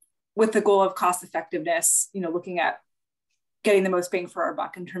with the goal of cost effectiveness, you know, looking at getting the most bang for our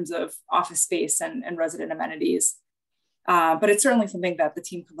buck in terms of office space and resident amenities. But it's certainly something that the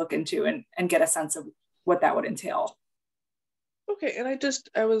team could look into and get a sense of what that would entail. Okay, and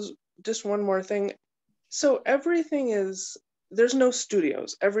I was just one more thing. So everything there's no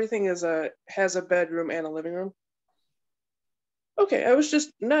studios. Everything has a bedroom and a living room. Okay, I was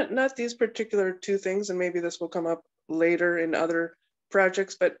just not these particular 2 things, and maybe this will come up later in other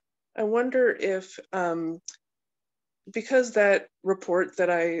projects, but I wonder if, because that report that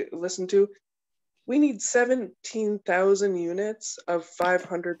I listened to, we need 17,000 units of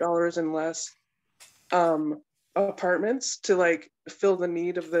 $500 and less apartments to like fill the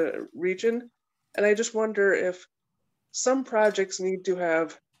need of the region. And I just wonder if some projects need to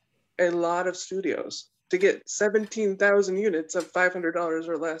have a lot of studios to get 17,000 units of $500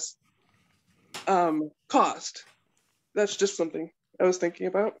 or less cost. That's just something I was thinking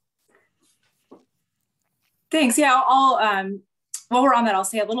about. Thanks. Yeah, while we're on that, I'll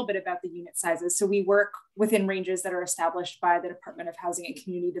say a little bit about the unit sizes. So we work within ranges that are established by the Department of Housing and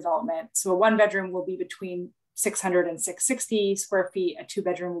Community Development. So a 1-bedroom will be between 600 and 660 square feet. A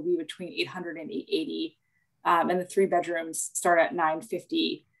 2-bedroom will be between 800 and 880. And the 3-bedrooms start at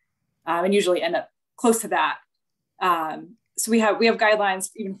 950 and usually end up close to that. So we have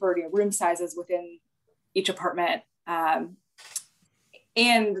guidelines even for room sizes within each apartment. And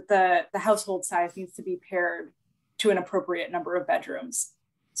the household size needs to be paired to an appropriate number of bedrooms.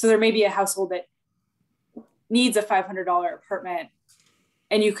 So there may be a household that needs a $500 apartment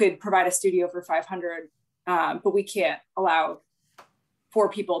and you could provide a studio for $500, but we can't allow 4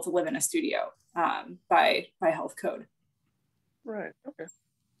 people to live in a studio by health code. Right, okay.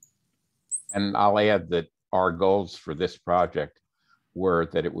 And I'll add that our goals for this project were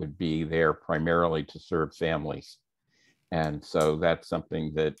that it would be there primarily to serve families. And so that's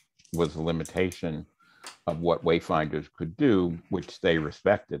something that was a limitation of what Wayfinders could do, which they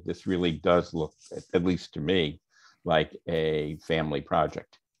respected. This really does look, at least to me, like a family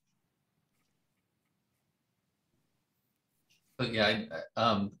project. But yeah,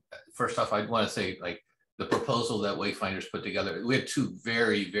 first off, I'd want to say, like, the proposal that Wayfinders put together, we had 2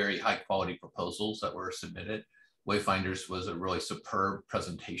 very, very high quality proposals that were submitted. Wayfinders was a really superb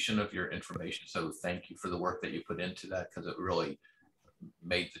presentation of your information. So thank you for the work that you put into that, because it really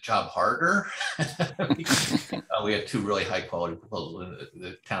made the job harder. We had 2 really high quality proposals, and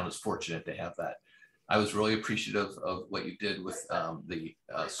the town is fortunate to have that. I was really appreciative of what you did with the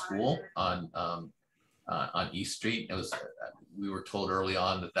school on East Street. It was, we were told early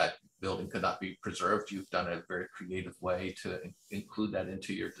on that building could not be preserved. You've done a very creative way to include that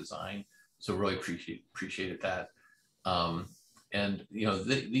into your design. So really appreciated that. And you know,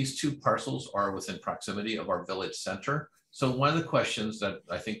 these 2 parcels are within proximity of our village center. So one of the questions that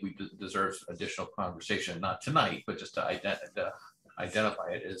I think we deserves additional conversation, not tonight, but just to identify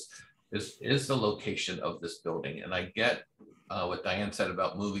it, is the location of this building. And I get what Diane said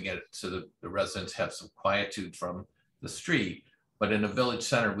about moving it so that the residents have some quietude from the street. But in a village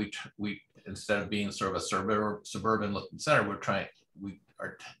center, we instead of being sort of a suburban looking center, we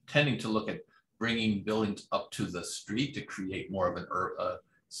are tending to look at bringing buildings up to the street to create more of a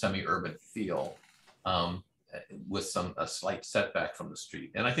semi-urban feel, with a slight setback from the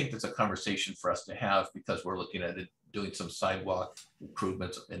street. And I think that's a conversation for us to have, because we're looking at doing some sidewalk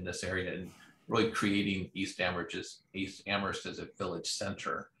improvements in this area and really creating East Amherst as a village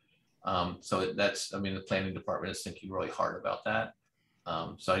center. So that's, I mean, the planning department is thinking really hard about that.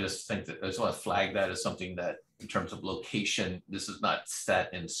 So I just think that I just want to flag that as something that, in terms of location, this is not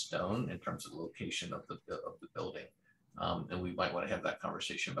set in stone in terms of location of the building. And we might want to have that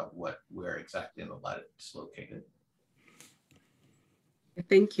conversation about where exactly in the lot it's located.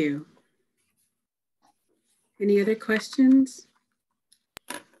 Thank you. Any other questions?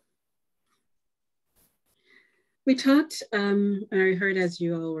 We talked, I heard as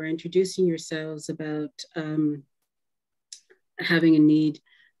you all were introducing yourselves about having a need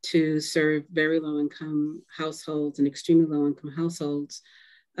to serve very low income households and extremely low income households.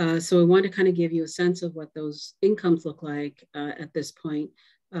 So I want to kind of give you a sense of what those incomes look like at this point.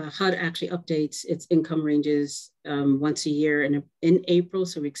 HUD actually updates its income ranges once a year in April.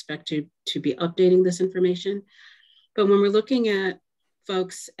 So we expect to be updating this information. But when we're looking at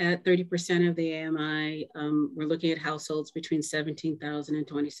folks at 30% of the AMI, we're looking at households between $17,000 and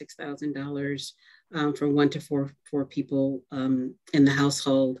 $26,000 for 1 to 4 people in the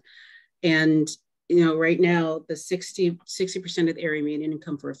household. And you know, right now, the 60% of the area median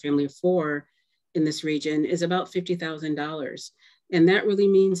income for a family of 4 in this region is about $50,000. And that really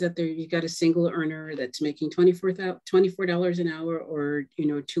means that you've got a single earner that's making $24 an hour, or, you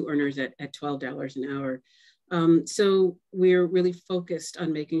know, 2 earners at $12 an hour. So we're really focused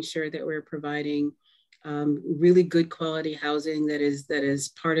on making sure that we're providing really good quality housing that is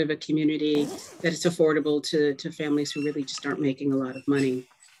part of a community, that is affordable to families who really just aren't making a lot of money.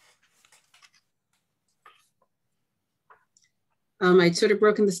 I'd sort of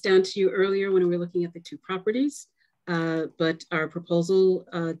broken this down to you earlier when we were looking at the 2 properties, but our proposal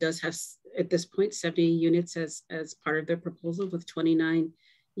does have, at this point, 70 units as part of the proposal, with 29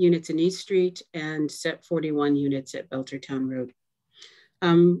 units in East Street and 41 units at Belchertown Road.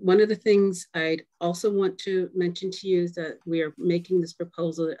 One of the things I'd also want to mention to you is that we are making this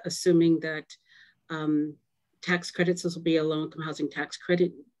proposal assuming that tax credits. This will be a low-income housing tax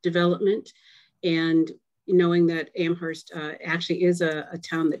credit development. And knowing that Amherst actually is a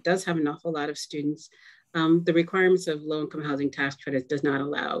town that does have an awful lot of students, the requirements of low-income housing tax credit does not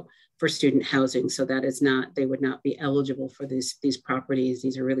allow for student housing. So that is not, they would not be eligible for these properties.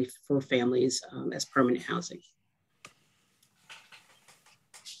 These are really for families as permanent housing.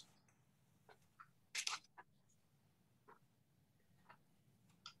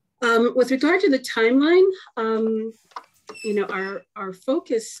 With regard to the timeline, you know, our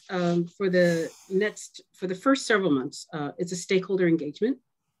focus for the first several months is a stakeholder engagement.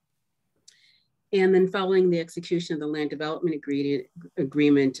 And then following the execution of the land development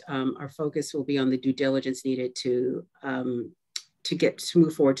agreement, our focus will be on the due diligence needed to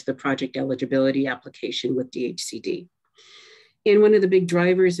move forward to the project eligibility application with DHCD. And one of the big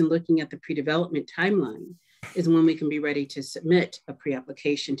drivers in looking at the pre-development timeline is when we can be ready to submit a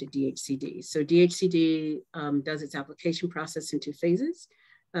pre-application to DHCD. So DHCD does its application process in 2 phases.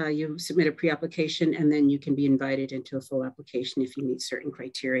 You submit a pre-application and then you can be invited into a full application if you meet certain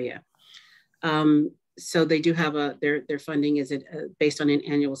criteria. So they do have their funding is based on an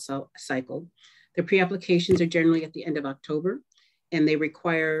annual cycle. The pre-applications are generally at the end of October, and they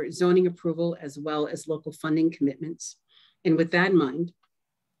require zoning approval as well as local funding commitments. And with that in mind,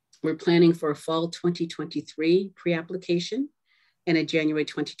 we're planning for a fall 2023 pre-application and a January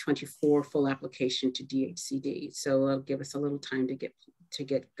 2024 full application to DHCD. So it'll give us a little time to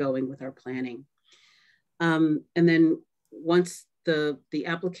get going with our planning. And then once the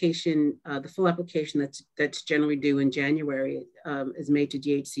application, the full application that's generally due in January is made to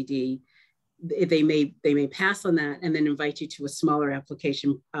DHCD, they may pass on that and then invite you to a smaller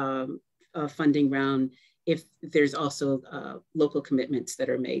application funding round if there's also local commitments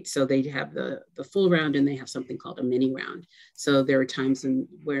that are made. So they have the full round and they have something called a mini round. So there are times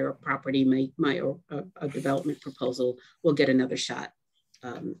where a property or a development proposal will get another shot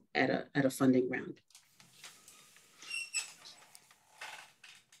at a funding round.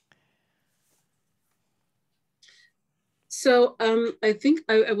 So I think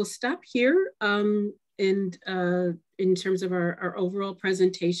I will stop here and in terms of our overall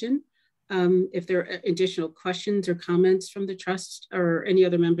presentation. If there are additional questions or comments from the trust or any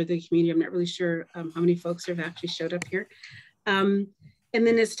other member of the community, I'm not really sure how many folks have actually showed up here. And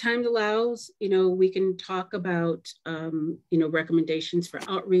then as time allows, you know, we can talk about, you know, recommendations for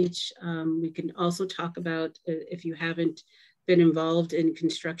outreach. We can also talk about if you haven't been involved in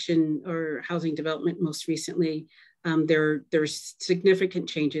construction or housing development most recently, there's significant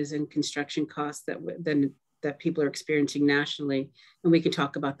changes in construction costs that people are experiencing nationally, and we can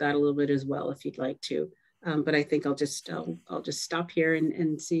talk about that a little bit as well if you'd like to. But I think I'll just stop here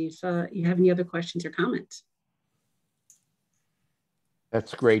and see if you have any other questions or comments.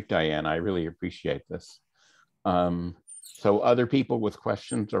 That's great, Diane. I really appreciate this. So other people with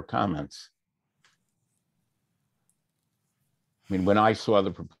questions or comments? I mean, when I saw the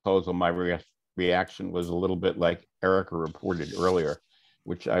proposal, my reaction was a little bit like Erica reported earlier,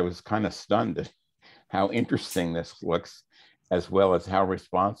 which I was kind of stunned at how interesting this looks, as well as how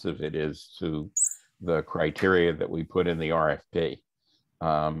responsive it is to the criteria that we put in the RFP.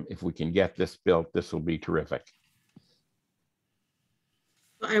 If we can get this built, this will be terrific.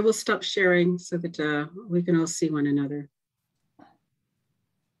 I will stop sharing so that we can all see one another.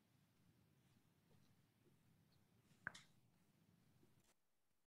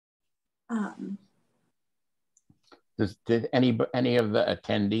 Did any of the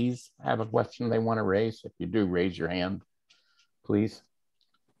attendees have a question they want to raise? If you do, raise your hand, please.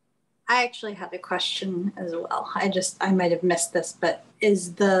 I actually had a question as well. I might have missed this, but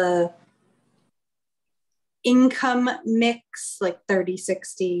is the income mix, like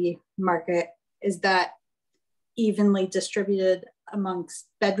 30-60 market, is that evenly distributed amongst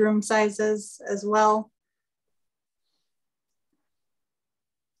bedroom sizes as well?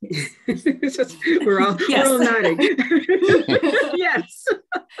 we're all nodding. Yes.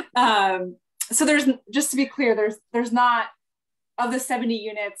 So there's, just to be clear, there's not, of the 70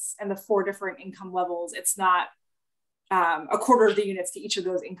 units and the 4 different income levels, it's not a quarter of the units to each of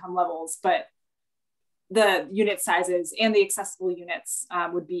those income levels, but the unit sizes and the accessible units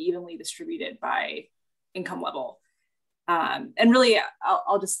would be evenly distributed by income level. And really,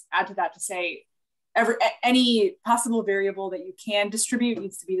 I'll just add to that to say, any possible variable that you can distribute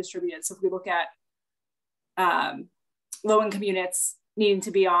needs to be distributed. So if we look at low-income units needing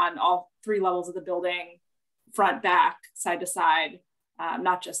to be on all 3 levels of the building, front, back, side to side,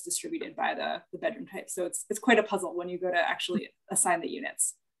 not just distributed by the bedroom type. So it's quite a puzzle when you go to actually assign the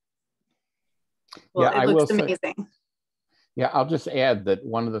units. Well, yeah, it looks amazing. Yeah, I'll just add that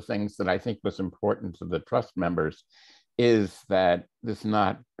one of the things that I think was important to the trust members is that this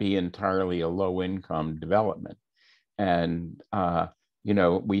not be entirely a low income development. And, you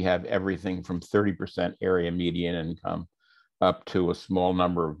know, we have everything from 30% area median income up to a small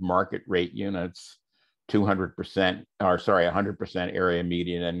number of market rate units, 200%, or sorry, 100% area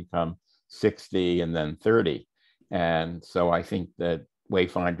median income, 60, and then 30. And so I think that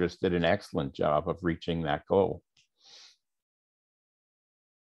Wayfinders did an excellent job of reaching that goal.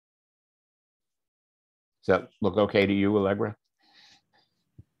 Does that look okay to you, Allegra?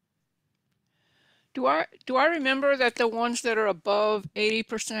 Do I remember that the ones that are above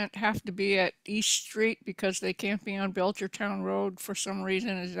 80% have to be at East Street because they can't be on Belchertown Road for some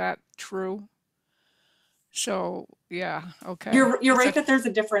reason? Is that true? So yeah, okay. You're right that there's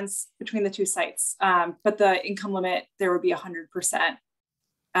a difference between the two sites, but the income limit there would be 100%.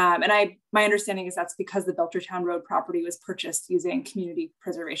 And my understanding is that's because the Belchertown Road property was purchased using Community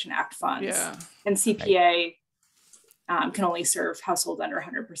Preservation Act funds. Yeah. And CPA can only serve households under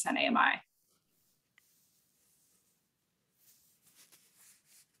 100% AMI.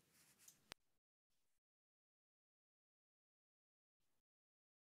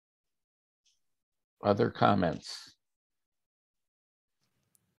 Other comments?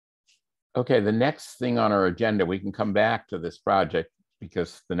 Okay, the next thing on our agenda, we can come back to this project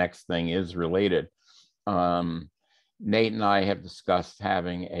because the next thing is related. Nate and I have discussed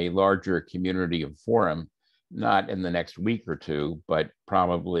having a larger community forum, not in the next week or two, but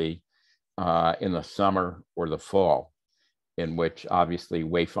probably in the summer or the fall, in which obviously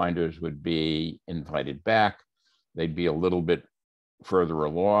Wayfinders would be invited back. They'd be a little bit further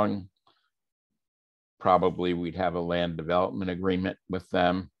along. Probably we'd have a land development agreement with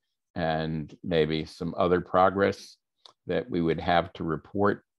them and maybe some other progress that we would have to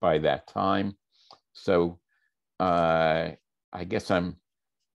report by that time. So I guess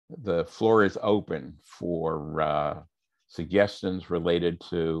the floor is open for suggestions related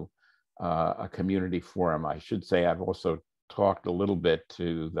to a community forum. I should say I've also talked a little bit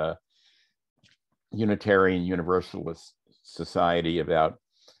to the Unitarian Universalist Society about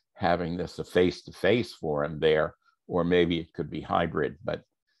having this a face-to-face forum there, or maybe it could be hybrid, but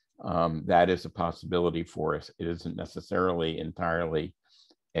that is a possibility for us. It isn't necessarily entirely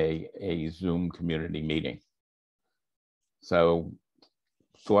a Zoom community meeting. So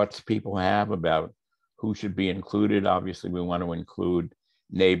thoughts people have about who should be included. Obviously, we want to include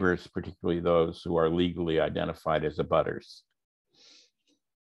neighbors, particularly those who are legally identified as abutters.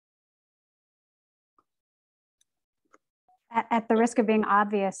 At the risk of being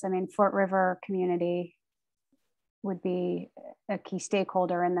obvious, I mean, Fort River community would be a key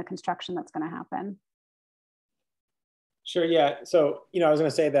stakeholder in the construction that's going to happen. Sure, yeah. So, I was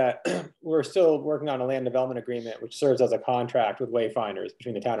going to say that we're still working on a land development agreement, which serves as a contract with Wayfinders,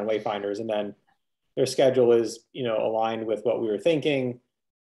 between the town and Wayfinders, and then their schedule is, aligned with what we were thinking.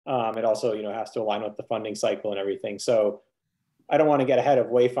 It also, has to align with the funding cycle and everything. So I don't want to get ahead of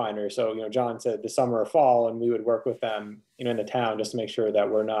Wayfinders. So, John said the summer or fall, and we would work with them, in the town just to make sure that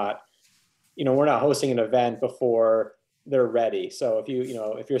we're not hosting an event before they're ready. So if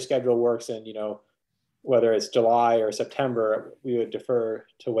if your schedule works and, whether it's July or September, we would defer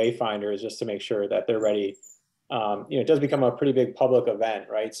to Wayfinders just to make sure that they're ready. It does become a pretty big public event,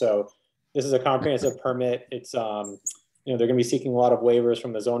 right? So this is a comprehensive permit. It's, they're going to be seeking a lot of waivers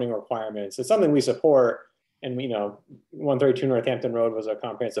from the zoning requirements. It's something we support. And 132 Northampton Road was a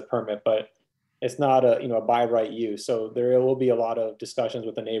comprehensive permit, but it's not a by right use. So there will be a lot of discussions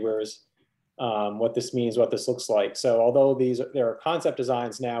with the neighbors, what this means, what this looks like. So although there are concept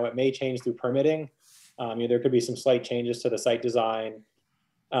designs now, it may change through permitting. There could be some slight changes to the site design.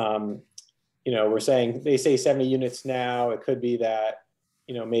 We're saying they say 70 units now. It could be that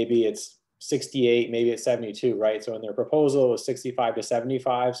maybe it's 68, maybe it's 72, right? So in their proposal, it was 65 to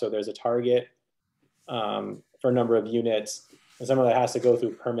 75. So there's a target for a number of units, and some of that has to go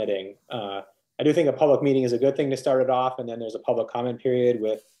through permitting. I do think a public meeting is a good thing to start it off, and then there's a public comment period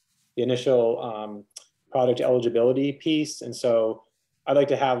with the initial project eligibility piece. And so I'd like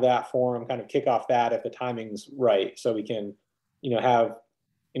to have that forum kind of kick off that if the timing's right, so we can, have,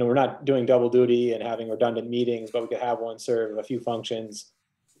 we're not doing double duty and having redundant meetings, but we could have one serve a few functions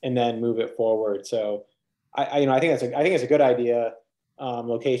and then move it forward. So I think it's a good idea.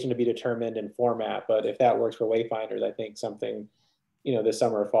 Location to be determined and format, but if that works for Wayfinders, I think something, this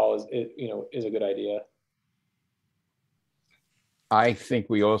summer or fall is a good idea. I think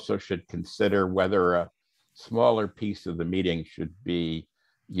we also should consider whether a smaller piece of the meeting should be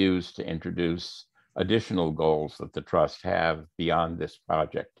used to introduce additional goals that the trust have beyond this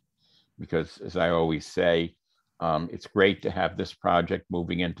project. Because as I always say, It's great to have this project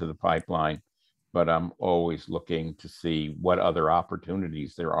moving into the pipeline, but I'm always looking to see what other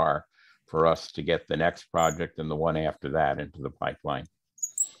opportunities there are for us to get the next project and the one after that into the pipeline.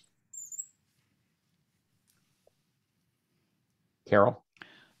 Carol?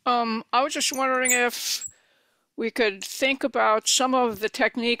 I was just wondering if we could think about some of the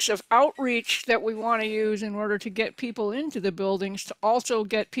techniques of outreach that we want to use in order to get people into the buildings, to also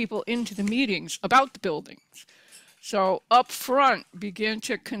get people into the meetings about the buildings. So up front, begin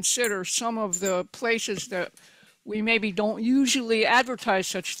to consider some of the places that we maybe don't usually advertise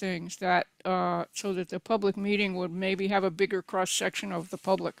such things, that so that the public meeting would maybe have a bigger cross section of the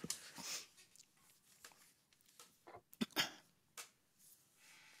public.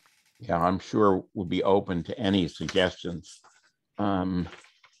 Yeah, I'm sure we'll be open to any suggestions. I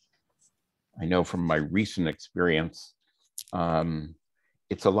know from my recent experience,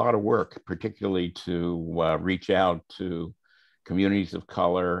 it's a lot of work, particularly to reach out to communities of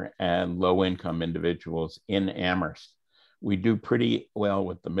color and low-income individuals in Amherst. We do pretty well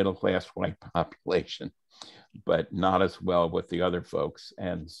with the middle-class white population, but not as well with the other folks.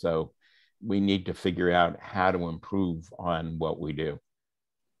 And so we need to figure out how to improve on what we do.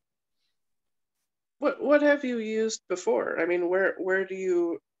 What have you used before? I mean, where do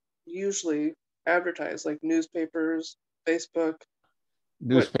you usually advertise? Like newspapers, Facebook?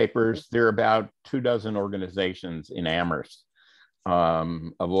 Newspapers, there are about 24 organizations in Amherst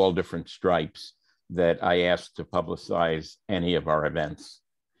of all different stripes that I ask to publicize any of our events.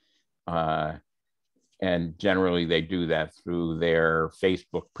 And generally they do that through their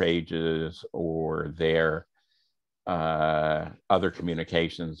Facebook pages or their other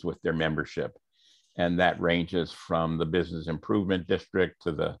communications with their membership. And that ranges from the Business Improvement District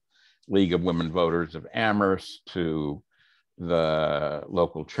to the League of Women Voters of Amherst to the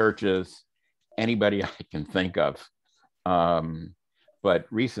local churches, anybody I can think of. But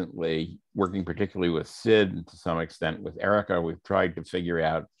recently, working particularly with Sid and to some extent with Erica, we've tried to figure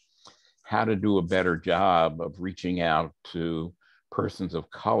out how to do a better job of reaching out to persons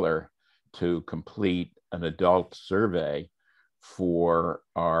of color to complete an adult survey for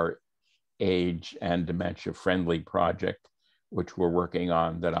our age and dementia friendly project, which we're working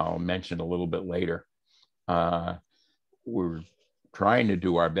on that I'll mention a little bit later. We're trying to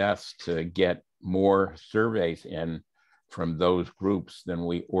do our best to get more surveys in from those groups than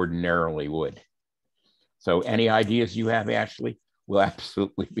we ordinarily would. So any ideas you have, Ashley, will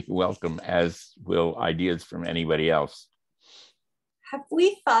absolutely be welcome, as will ideas from anybody else. Have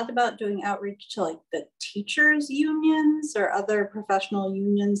we thought about doing outreach to like the teachers unions or other professional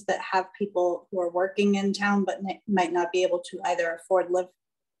unions that have people who are working in town but might not be able to either afford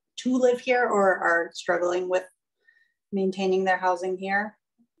to live here or are struggling with maintaining their housing here?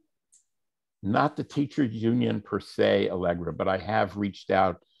 Not the teachers union per se, Allegra, but I have reached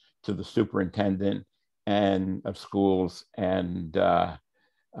out to the superintendent and of schools, and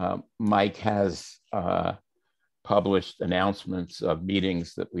Mike has published announcements of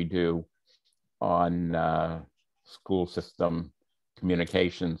meetings that we do on school system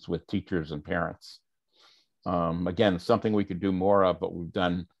communications with teachers and parents. Again, something we could do more of, but we've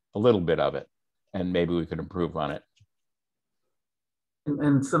done a little bit of it, and maybe we could improve on it.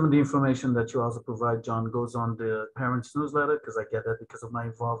 And some of the information that you also provide, John, goes on the parents' newsletter, because I get that because of my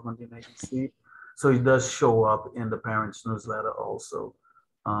involvement in ABC. So it does show up in the parents' newsletter also.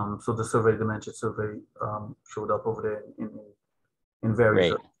 So the survey, dementia survey, showed up over there in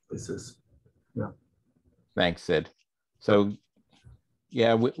various places. Yeah. Thanks, Sid. So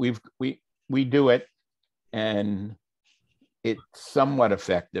yeah, we do it, and it's somewhat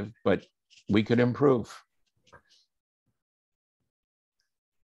effective, but we could improve.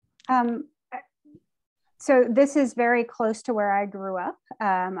 So this is very close to where I grew up.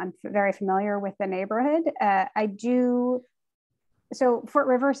 I'm very familiar with the neighborhood. So Fort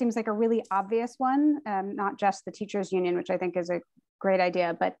River seems like a really obvious one, not just the teachers union, which I think is a great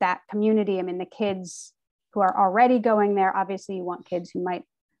idea, but that community, I mean, the kids who are already going there, obviously you want kids who might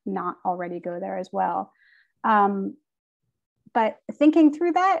not already go there as well. But thinking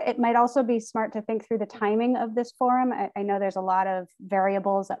through that, it might also be smart to think through the timing of this forum. I know there's a lot of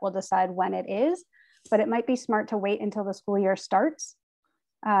variables that will decide when it is, but it might be smart to wait until the school year starts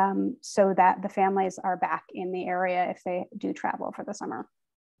so that the families are back in the area if they do travel for the summer.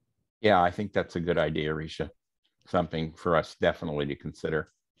 Yeah, I think that's a good idea, Risha. Something for us definitely to consider.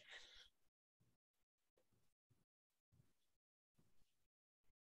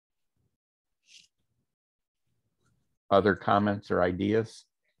 Other comments or ideas?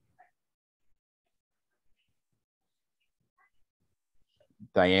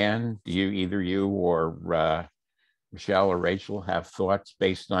 Diane, do you, either you or Michelle or Rachel have thoughts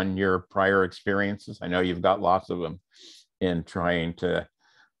based on your prior experiences? I know you've got lots of them in trying to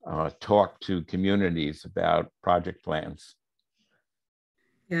talk to communities about project plans.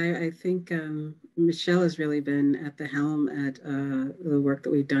 Yeah, I think Michelle has really been at the helm at the work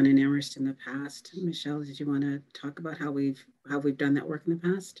that we've done in Amherst in the past. Michelle, did you want to talk about how we've done that work in the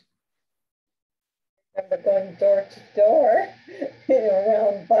past? Remember going door to door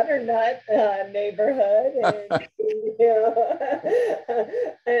around Butternut neighborhood, and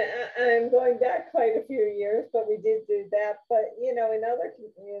I'm going back quite a few years, but we did do that. But in other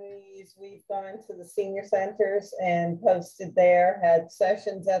communities, we've gone to the senior centers and posted there, had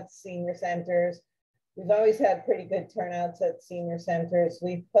sessions at the senior centers. We've always had pretty good turnouts at senior centers.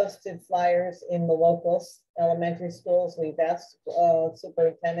 We've posted flyers in the local elementary schools. We've asked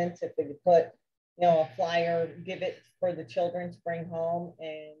superintendents if they could put a flyer, give it for the children to bring home,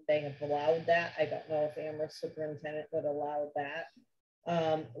 and they have allowed that. I don't know if Amherst superintendent would allow that.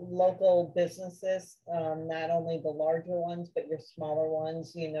 Local businesses, not only the larger ones, but your smaller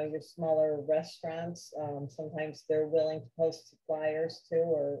ones, your smaller restaurants, sometimes they're willing to post flyers too,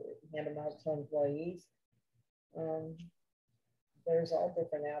 or hand them out to employees. There's all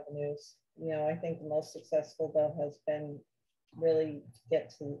different avenues. I think the most successful though has been really get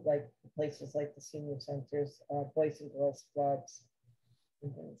to like places like the senior centers, boys and girls clubs,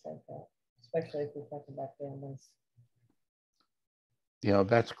 and things like that, especially if we talk about families.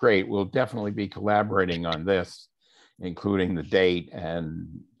 That's great. We'll definitely be collaborating on this, including the date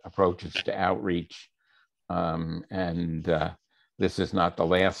and approaches to outreach. This is not the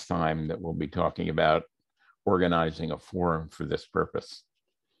last time that we'll be talking about organizing a forum for this purpose.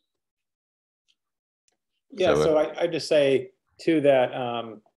 Yeah, so I just say too that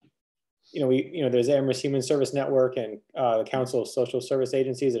there's Amherst Human Service Network and the Council of Social Service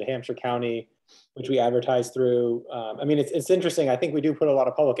Agencies at Hampshire County, which we advertise through. I mean, it's interesting. I think we do put a lot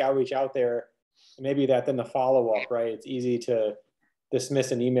of public outreach out there. Maybe that then the follow-up, right? It's easy to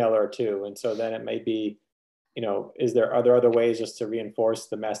dismiss an email or two, and so then it may be, are there other ways just to reinforce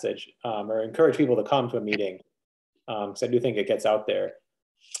the message or encourage people to come to a meeting? Because I do think it gets out there.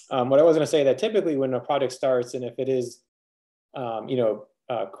 What I was going to say that typically when a project starts, and if it is,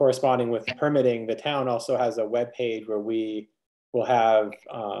 corresponding with permitting, the town also has a web page where we will have,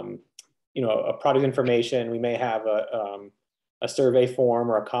 a product information. We may have a survey form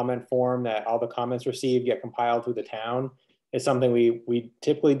or a comment form that all the comments received get compiled through the town. It's something we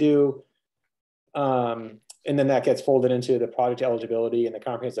typically do. And then that gets folded into the project eligibility and the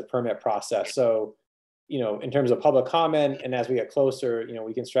comprehensive permit process. So, in terms of public comment, and as we get closer,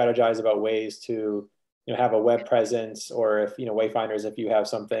 we can strategize about ways to, have a web presence, or if, Wayfinders, if you have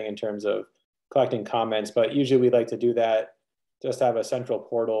something in terms of collecting comments. But usually we like to do that, just have a central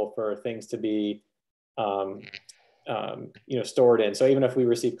portal for things to be, stored in. So even if we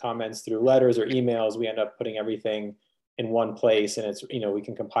receive comments through letters or emails, we end up putting everything in one place, and it's, we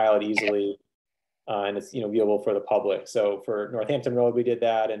can compile it easily, and it's, viewable for the public. So for Northampton Road, we did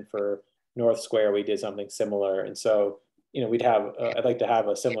that, and for North Square, we did something similar. And so, we'd have, I'd like to have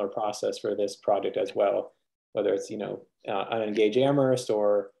a similar process for this project as well, whether it's, on Engage Amherst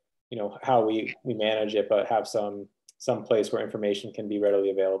or, how we manage it, but have some place where information can be readily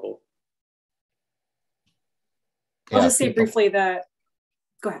available. I'll just say briefly that,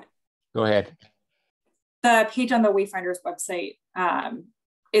 go ahead. Go ahead. The page on the Wayfinders website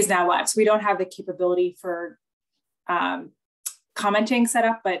is now live. So we don't have the capability for commenting set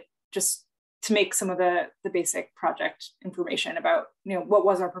up, but just to make some of the basic project information about, what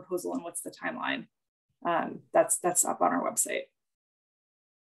was our proposal and what's the timeline. That's up on our website.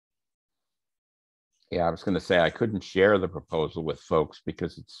 Yeah, I was going to say I couldn't share the proposal with folks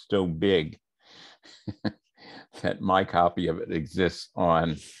because it's so big that my copy of it exists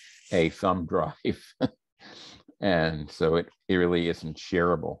on a thumb drive. And so it really isn't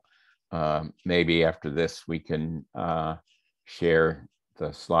shareable. Maybe after this, we can share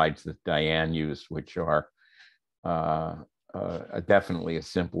the slides that Diane used, which are definitely a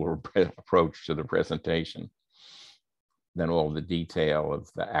simpler approach to the presentation than all the detail of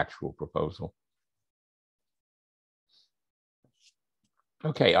the actual proposal.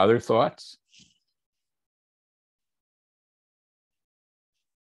 Okay, other thoughts?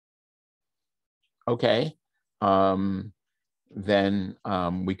 Okay, then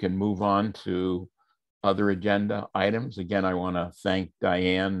we can move on to other agenda items. Again, I want to thank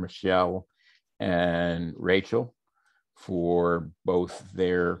Diane, Michelle, and Rachel for both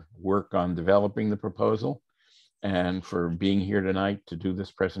their work on developing the proposal and for being here tonight to do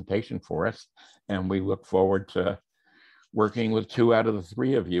this presentation for us. And we look forward to working with 2 out of the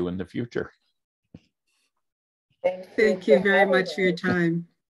 3 of you in the future. Thank you very much for your time.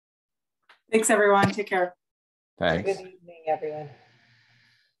 Thanks, everyone. Take care. Thanks. Good evening, everyone.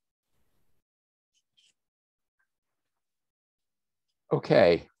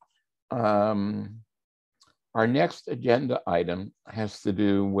 Okay. Our next agenda item has to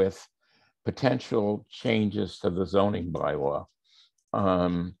do with potential changes to the zoning bylaw.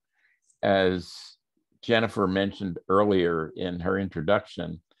 As Jennifer mentioned earlier in her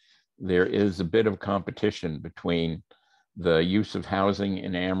introduction, there is a bit of competition between the use of housing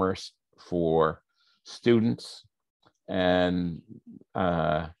in Amherst for students and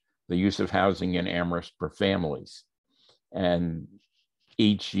the use of housing in Amherst for families. And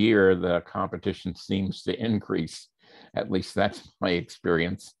each year, the competition seems to increase. At least that's my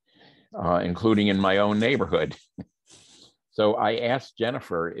experience, including in my own neighborhood. So I asked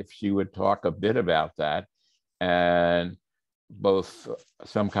Jennifer if she would talk a bit about that, and both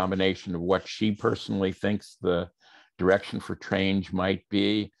some combination of what she personally thinks the direction for change might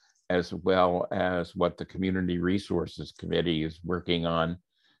be, as well as what the Community Resources Committee is working on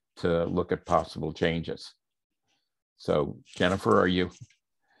to look at possible changes. So Jennifer, are you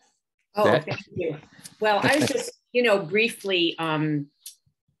set? Thank you. Well, I was just, briefly,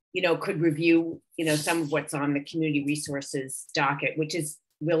 could review, some of what's on the community resources docket, which is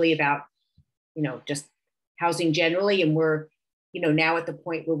really about, just housing generally. And we're, now at the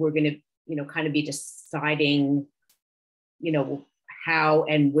point where we're going to, kind of be deciding, how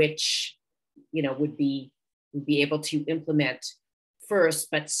and which, would be able to implement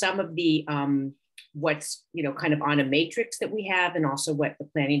first, but some of the, what's, kind of on a matrix that we have, and also what the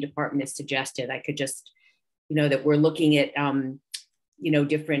planning department has suggested. I could just, that we're looking at,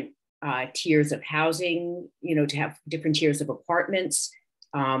 different tiers of housing, to have different tiers of apartments.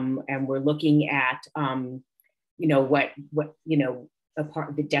 And we're looking at,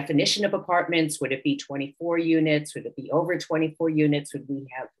 the definition of apartments. Would it be 24 units? Would it be over 24 units? Would we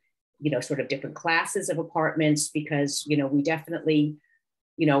have, sort of different classes of apartments? Because, we definitely,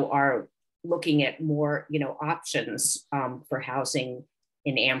 are looking at more, options for housing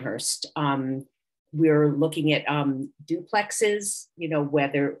in Amherst. We're looking at duplexes,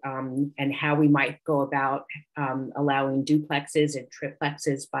 whether and how we might go about allowing duplexes and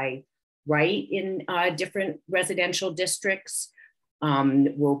triplexes by right in different residential districts.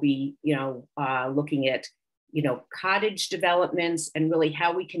 We'll be, looking at, cottage developments, and really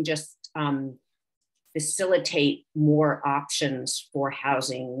how we can just facilitate more options for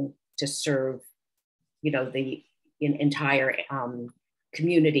housing to serve, the entire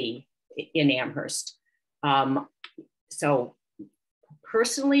community in Amherst. So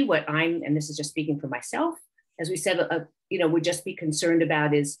personally, what and this is just speaking for myself, as we said, would just be concerned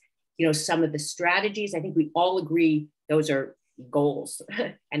about is, some of the strategies. I think we all agree those are goals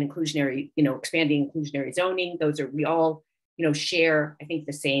and inclusionary, expanding inclusionary zoning. Those are, we all, share, I think,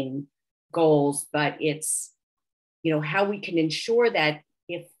 the same goals, but it's, how we can ensure that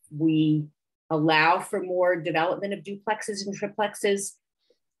if we allow for more development of duplexes and triplexes,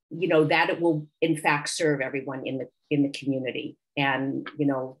 that it will in fact serve everyone in the community. And,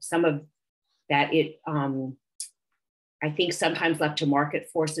 some of that I think sometimes left to market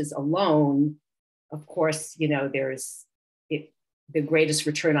forces alone, of course, there's the greatest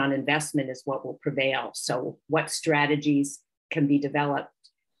return on investment is what will prevail. So what strategies can be developed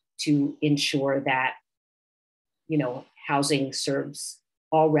to ensure that, housing serves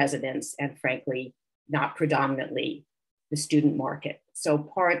all residents, and frankly, not predominantly the student market. So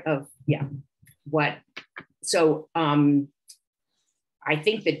part of, I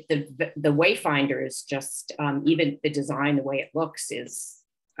think that the Wayfinder is just, even the design, the way it looks is,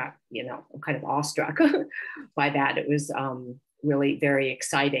 I'm kind of awestruck by that. It was really very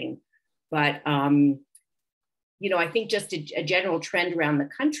exciting. But, I think just a general trend around the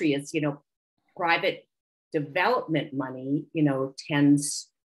country is, private development money, tends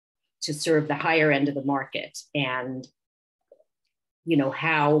to serve the higher end of the market. And,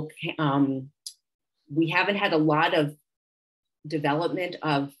 how we haven't had a lot of development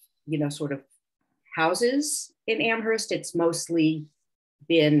of, sort of houses in Amherst. It's mostly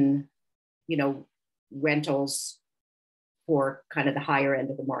been, rentals for kind of the higher end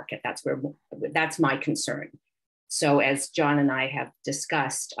of the market. That's my concern. So as John and I have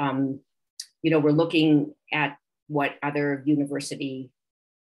discussed, we're looking at what other university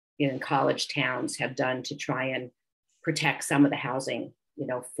and college towns have done to try and protect some of the housing,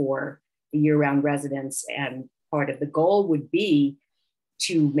 for the year-round residents. And part of the goal would be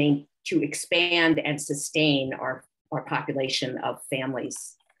to expand and sustain our population of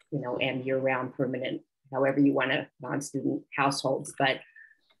families, and year-round permanent, however you want to, non-student households. But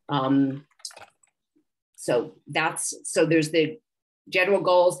So there's the general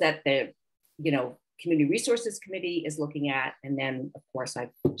goals that the, Community Resources Committee is looking at. And then of course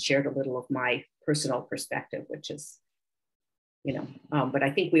I've shared a little of my personal perspective, which is, but I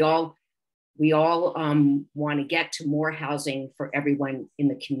think we all want to get to more housing for everyone in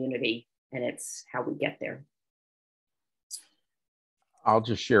the community, and it's how we get there. I'll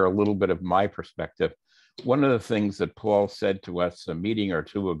just share a little bit of my perspective. One of the things that Paul said to us a meeting or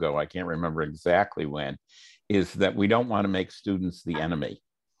two ago, I can't remember exactly when, is that we don't want to make students the enemy.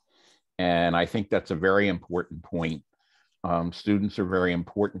 And I think that's a very important point. Students are very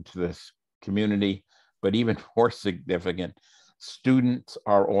important to this community, but even more significant, students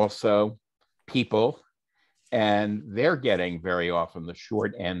are also people, and they're getting very often the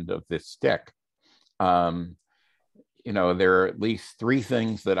short end of this stick. There are at least 3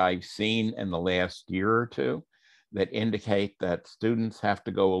 things that I've seen in the last year or two that indicate that students have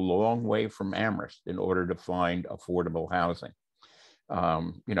to go a long way from Amherst in order to find affordable housing.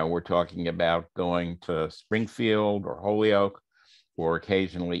 We're talking about going to Springfield or Holyoke, or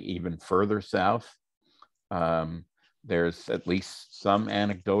occasionally even further south. There's at least some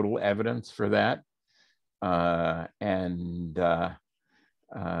anecdotal evidence for that.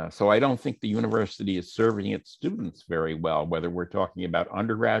 So I don't think the university is serving its students very well, whether we're talking about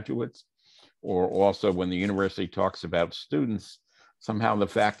undergraduates or also when the university talks about students, somehow the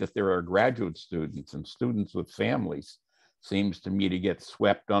fact that there are graduate students and students with families seems to me to get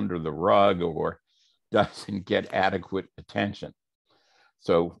swept under the rug or doesn't get adequate attention.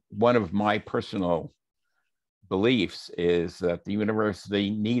 So one of my personal beliefs is that the university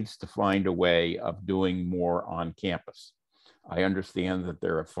needs to find a way of doing more on campus. I understand that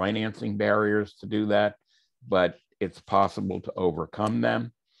there are financing barriers to do that, but it's possible to overcome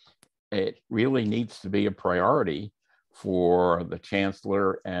them. It really needs to be a priority for the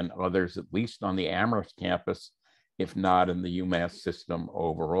chancellor and others, at least on the Amherst campus, if not in the UMass system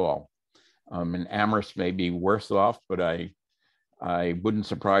overall. And Amherst may be worse off, but I wouldn't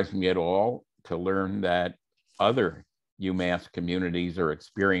surprise me at all to learn that other UMass communities are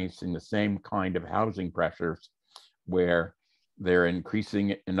experiencing the same kind of housing pressures, where they're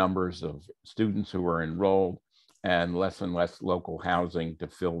increasing numbers of students who are enrolled and less local housing to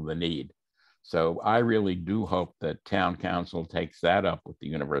fill the need. So I really do hope that town council takes that up with the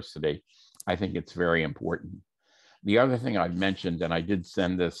university. I think it's very important. The other thing I've mentioned, and I did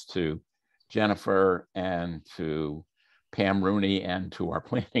send this to Jennifer and to Pam Rooney and to our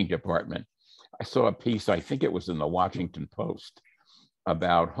planning department, I saw a piece, I think it was in the Washington Post,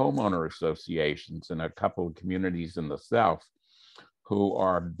 about homeowner associations in a couple of communities in the South who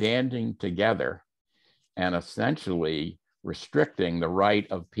are banding together and essentially restricting the right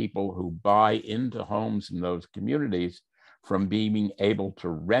of people who buy into homes in those communities from being able to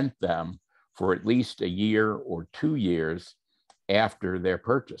rent them for at least a year or 2 years after they're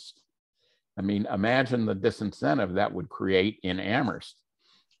purchased. I mean, imagine the disincentive that would create in Amherst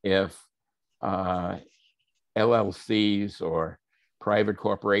if LLCs or private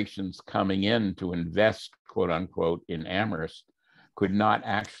corporations coming in to invest, quote unquote, in Amherst could not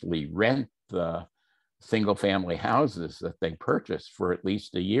actually rent the single family houses that they purchase for at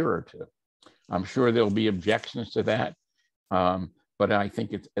least a year or 2. I'm sure there'll be objections to that, but I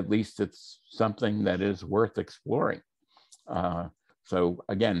think it's something that is worth exploring. So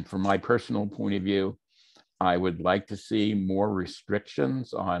again, from my personal point of view, I would like to see more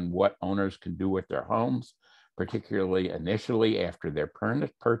restrictions on what owners can do with their homes, particularly initially after they're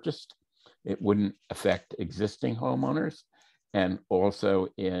purchased. It wouldn't affect existing homeowners, and also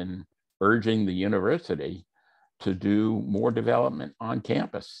in urging the university to do more development on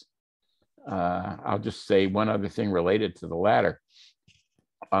campus. I'll just say one other thing related to the latter.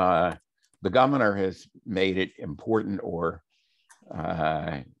 The governor has made it important, or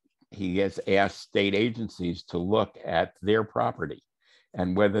he has asked state agencies to look at their property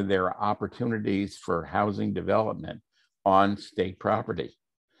and whether there are opportunities for housing development on state property.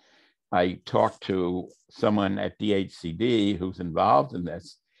 I talked to someone at DHCD who's involved in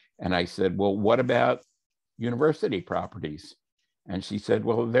this, and I said, well, what about university properties? And she said,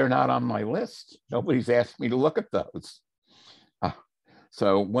 well, they're not on my list. Nobody's asked me to look at those.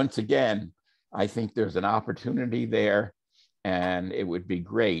 So once again, I think there's an opportunity there, and it would be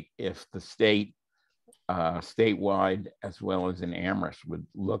great if the state, statewide, as well as in Amherst, would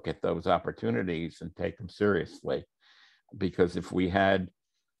look at those opportunities and take them seriously. Because if we had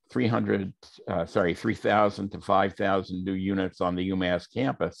 3,000 to 5,000 new units on the UMass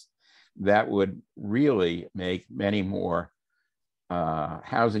campus, that would really make many more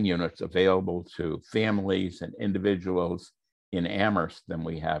housing units available to families and individuals in Amherst than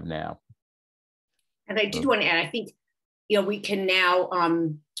we have now. And I did want to add, I think, we can now,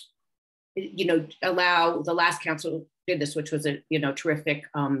 allow, the last council did this, which was a, terrific,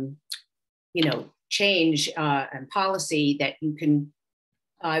 change and policy, that you can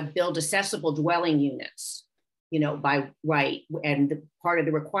build accessible dwelling units, by right. And part of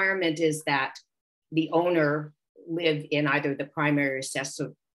the requirement is that the owner live in either the primary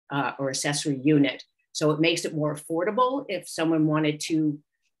assessor or accessory unit. So it makes it more affordable if someone wanted to,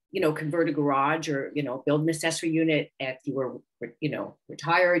 convert a garage or, build an accessory unit. If you were,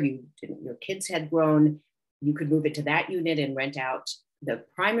 retired, your kids had grown, you could move it to that unit and rent out the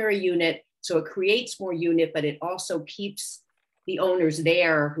primary unit. So it creates more unit, but it also keeps the owners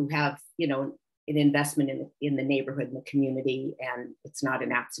there who have, an investment in the neighborhood and the community, and it's not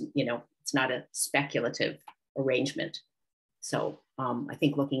an absent, it's not a speculative arrangement. So I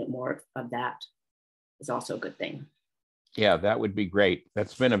think looking at more of that is also a good thing. Yeah, that would be great.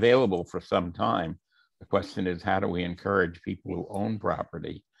 That's been available for some time. The question is, how do we encourage people who own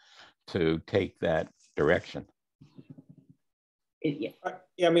property to take that direction? Yeah,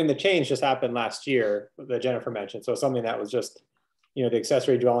 I mean, the change just happened last year that Jennifer mentioned. So something that was just, the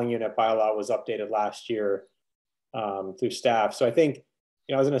accessory dwelling unit bylaw was updated last year through staff. So I think,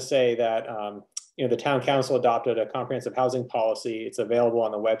 I was going to say that, the town council adopted a comprehensive housing policy. It's available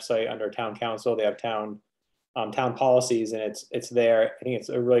on the website under town council. They have town policies, and it's there. I think it's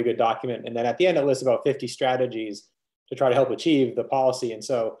a really good document. And then at the end, it lists about 50 strategies to try to help achieve the policy. And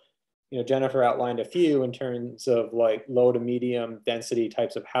so, Jennifer outlined a few in terms of like low to medium density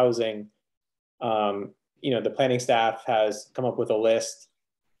types of housing. The planning staff has come up with a list.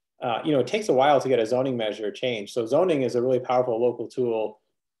 It takes a while to get a zoning measure changed. So zoning is a really powerful local tool,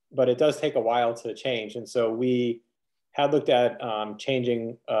 but it does take a while to change. And so we had looked at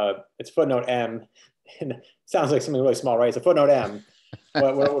changing, it's footnote M, and it sounds like something really small, right? It's a footnote M,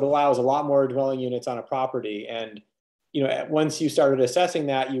 but what it would allow is a lot more dwelling units on a property. And once you started assessing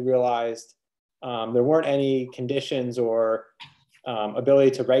that, you realized there weren't any conditions or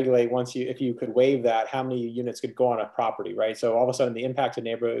ability to regulate if you could waive that, how many units could go on a property, right? So all of a sudden the impact to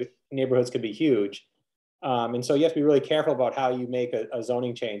neighborhoods could be huge. And so you have to be really careful about how you make a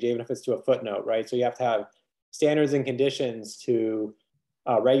zoning change, even if it's to a footnote, right? So you have to have standards and conditions to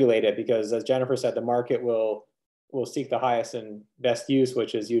regulate it, because as Jennifer said, the market will seek the highest and best use,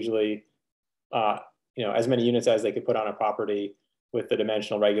 which is usually as many units as they could put on a property with the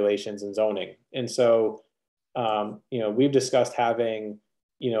dimensional regulations and zoning. And so, we've discussed having,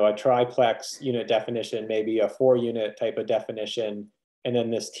 a triplex unit definition, maybe a 4-unit type of definition, and then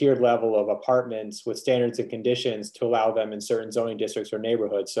this tiered level of apartments with standards and conditions to allow them in certain zoning districts or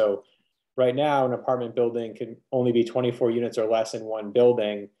neighborhoods. So right now, an apartment building can only be 24 units or less in one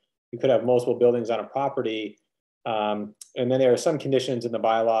building. You could have multiple buildings on a property. And then there are some conditions in the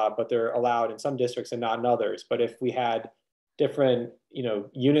bylaw, but they're allowed in some districts and not in others. But if we had different,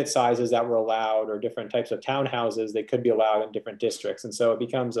 unit sizes that were allowed, or different types of townhouses, they could be allowed in different districts. And so it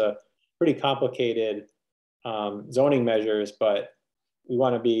becomes a pretty complicated zoning measures, but we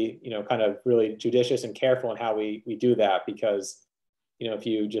want to be, kind of really judicious and careful in how we do that, because, if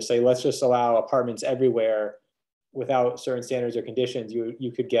you just say, let's just allow apartments everywhere without certain standards or conditions,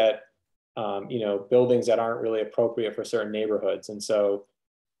 you could get buildings that aren't really appropriate for certain neighborhoods. And so,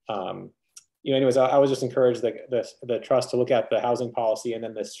 anyways, I was just encouraged the trust to look at the housing policy and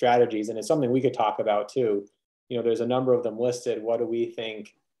then the strategies, and it's something we could talk about too. There's a number of them listed. What do we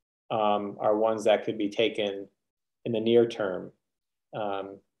think are ones that could be taken in the near term?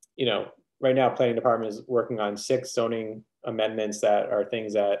 Right now, planning department is working on 6 zoning amendments that are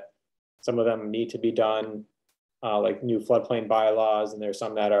things that some of them need to be done, like new floodplain bylaws, and there's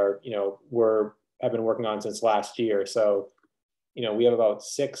some that are, have been working on since last year. So, we have about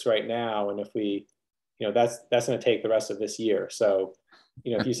 6 right now, and if we, that's going to take the rest of this year. So,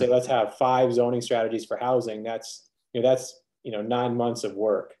 if you say let's have 5 zoning strategies for housing, that's 9 months of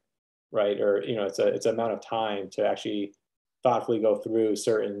work, right? Or it's an amount of time to actually thoughtfully go through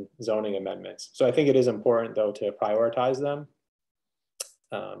certain zoning amendments. So I think it is important, though, to prioritize them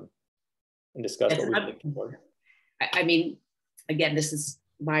and discuss what we're looking for. I mean, again, this is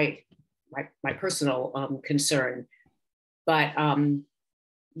my personal concern, but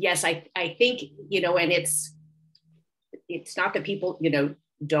yes, I think, and it's not that people,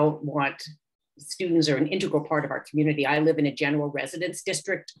 don't want students are an integral part of our community. I live in a general residence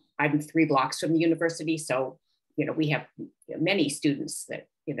district. I'm 3 blocks from the university. So, we have many students that,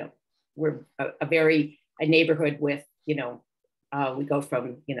 we're a neighborhood with, we go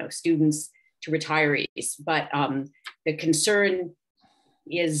from, students to retirees. But the concern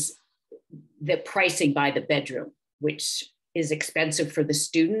is the pricing by the bedroom, which is expensive for the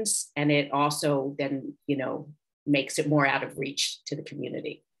students, and it also then, you know, makes it more out of reach to the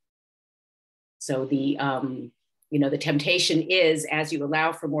community. So the, you know, the temptation is, as you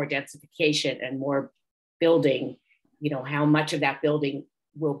allow for more densification and more building, you know, how much of that building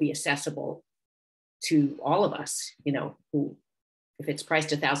will be accessible to all of us, you know, who, if it's priced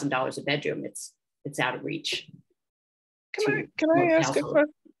 $1,000 a bedroom, it's out of reach. Can I ask a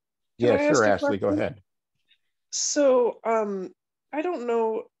question? Yeah, sure, Ashley, go ahead. So I don't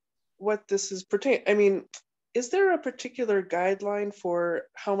know what this is pertaining. I mean, is there a particular guideline for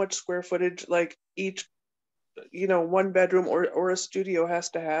how much square footage like each, you know, one bedroom or a studio has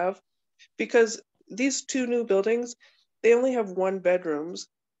to have? Because these two new buildings, they only have 1 bedrooms,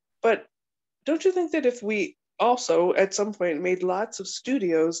 but don't you think that if we also at some point made lots of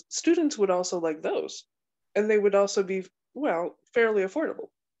studios, students would also like those, and they would also be, well, fairly affordable?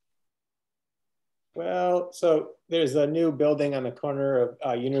 Well, so there's a new building on the corner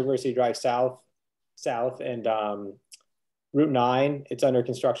of University Drive South and Route 9. It's under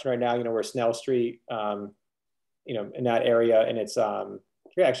construction right now, you know, where Snell Street, you know, in that area. And it's, I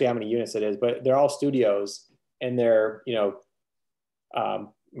forget actually how many units it is, but they're all studios, and they're, you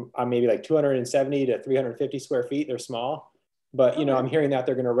know, maybe like 270 to 350 square feet. They're small, but, you know, I'm hearing that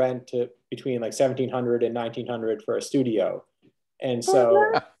they're going to rent to between like 1,700 and 1,900 for a studio. And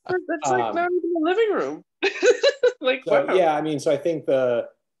so that's like not even a living room. Like, so, wow. Yeah, I mean, so I think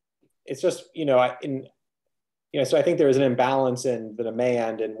it's just, you know, so I think there is an imbalance in the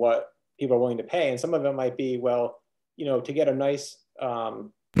demand and what people are willing to pay. And some of it might be, well, you know, to get a nice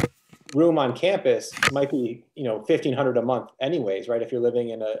room on campus might be, you know, $1,500 a month anyways, right? If you're living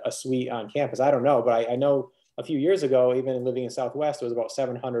in a suite on campus, I don't know, but I know a few years ago, even living in Southwest, it was about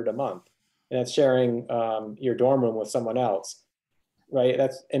 $700 a month, and that's sharing your dorm room with someone else, right?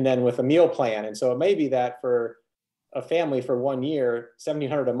 And then with a meal plan. And so it may be that for a family for 1 year,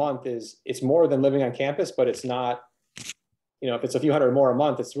 $1,700 a month it's more than living on campus, but it's not, you know, if it's a few hundred more a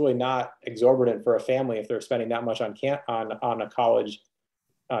month, it's really not exorbitant for a family if they're spending that much on a college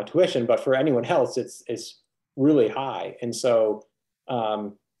tuition. But for anyone else, it's really high. And so,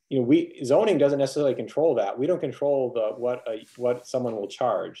 you know, zoning doesn't necessarily control that. We don't control what someone will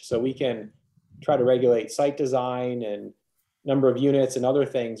charge. So we can try to regulate site design and number of units and other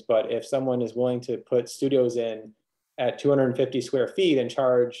things. But if someone is willing to put studios in at 250 square feet and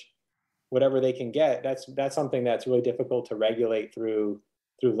charge whatever they can get, that's something that's really difficult to regulate through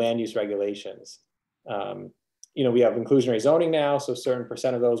land use regulations. You know, we have inclusionary zoning now, so a certain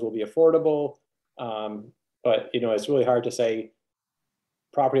percent of those will be affordable. But, you know, it's really hard to say,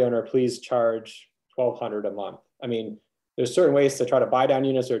 property owner, please charge $1,200 a month. I mean, there's certain ways to try to buy down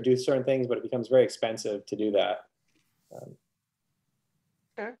units or do certain things, but it becomes very expensive to do that.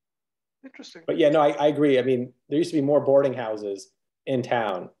 Okay, interesting. But yeah, no, I agree. I mean, there used to be more boarding houses in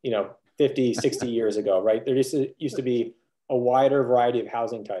town, you know, 50, 60 years ago, right? There used to be a wider variety of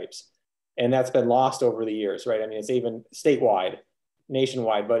housing types, and that's been lost over the years, right? I mean, it's even statewide,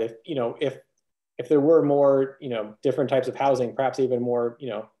 nationwide. But if there were more, you know, different types of housing, perhaps even more, you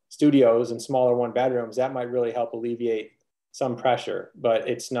know, studios and smaller 1 bedrooms, that might really help alleviate some pressure. But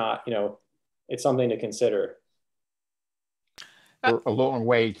it's not, you know, it's something to consider. We're a long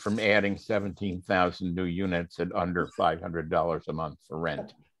way from adding 17,000 new units at under $500 a month for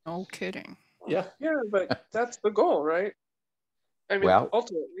rent. No kidding. Yeah. Yeah, but that's the goal, right? I mean, well,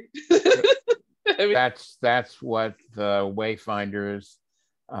 ultimately. I mean, that's what the Wayfinders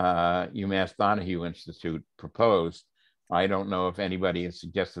UMass Donahue Institute proposed. I don't know if anybody has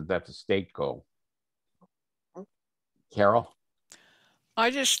suggested that's a state goal. Carol? I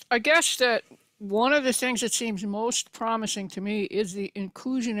guess that one of the things that seems most promising to me is the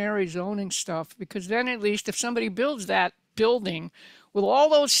inclusionary zoning stuff, because then at least if somebody builds that building with all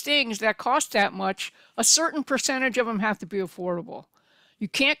those things that cost that much, a certain percentage of them have to be affordable. You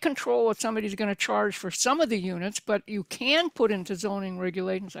can't control what somebody's going to charge for some of the units, but you can put into zoning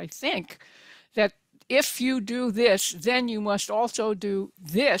regulations, I think, that if you do this, then you must also do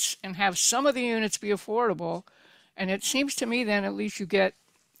this and have some of the units be affordable. And it seems to me then at least you get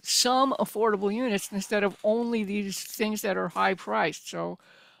some affordable units instead of only these things that are high priced. So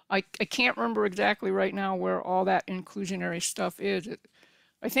I can't remember exactly right now where all that inclusionary stuff is.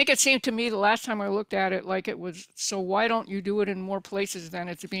 I think it seemed to me the last time I looked at it like it was, so why don't you do it in more places than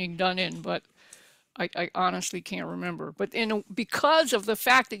it's being done in? But I honestly can't remember. But because of the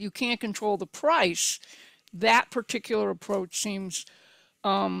fact that you can't control the price, that particular approach seems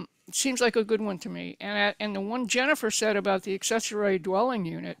like a good one to me. And the one Jennifer said about the accessory dwelling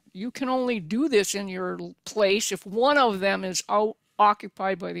unit, you can only do this in your place if one of them is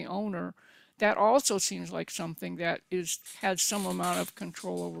occupied by the owner. that also seems like something that has some amount of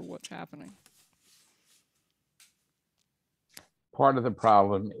control over what's happening. Part of the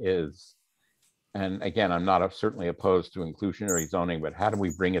problem is, and again, I'm not certainly opposed to inclusionary zoning, but how do we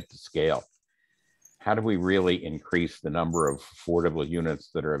bring it to scale? How do we really increase the number of affordable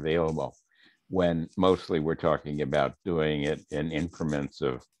units that are available when mostly we're talking about doing it in increments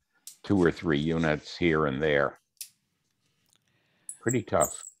of 2 or 3 units here and there? Pretty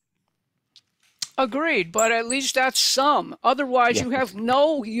tough. Agreed, but at least that's some. Otherwise, you have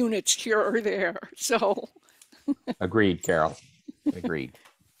no units here or there. So. Agreed, Carol. Agreed.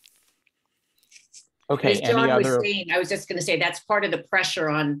 Okay. As John was saying, I was just going to say that's part of the pressure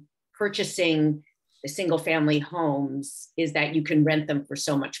on purchasing the single family homes is that you can rent them for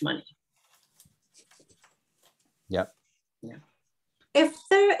so much money. Yep. Yeah. If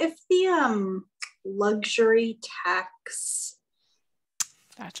the luxury tax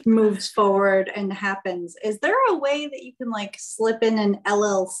moves forward and happens, is there a way that you can like slip in an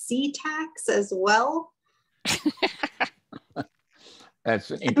LLC tax as well?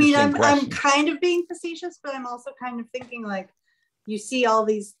 That's an interesting question. I'm kind of being facetious, but I'm also kind of thinking like you see all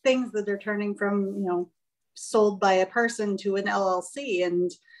these things that are turning from, you know, sold by a person to an LLC,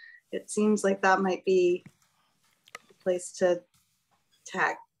 and it seems like that might be a place to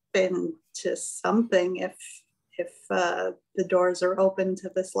tap into something if the doors are open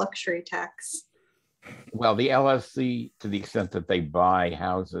to this luxury tax. Well, the LLC, to the extent that they buy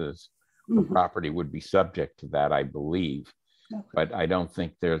houses or property, would be subject to that, I believe. Okay. But I don't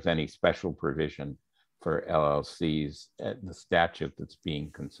think there's any special provision for LLCs at the statute that's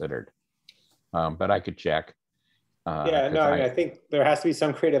being considered. But I could check. Yeah, no, I think there has to be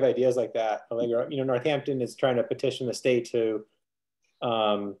some creative ideas like that. Like, you know, Northampton is trying to petition the state to,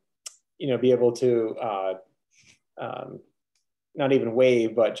 you know, be able to not even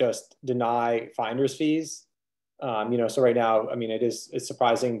waive, but just deny finder's fees. You know, so right now, I mean, it's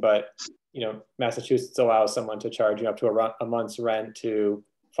surprising, but, you know, Massachusetts allows someone to charge you up to a month's rent to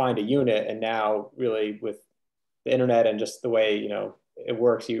find a unit. And now really with the internet and just the way, you know, it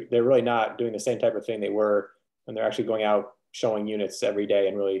works, they're really not doing the same type of thing they were when they're actually going out showing units every day.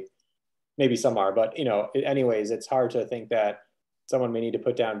 And really, maybe some are, but, you know, anyways, it's hard to think that someone may need to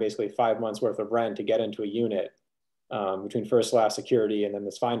put down basically 5 months worth of rent to get into a unit between first class security and then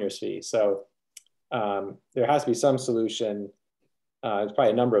this finder's fee. So there has to be some solution. There's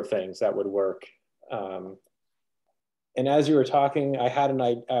probably a number of things that would work. And as you were talking, I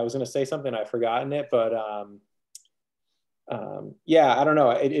was going to say something, I've forgotten it, but yeah, I don't know.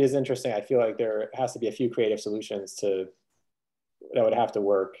 It is interesting. I feel like there has to be a few creative solutions that would have to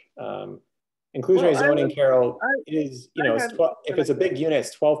work. Inclusionary zoning, Carol, is, you know, if it's a big unit,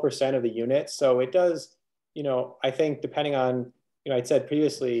 it's 12% of the unit. So it does, you know, I think depending on, you know, I'd said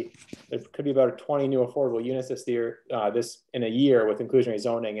previously, there could be about 20 new affordable units this year, in a year with inclusionary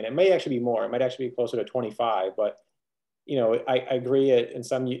zoning, and it may actually be more. It might actually be closer to 25. But, you know, I agree in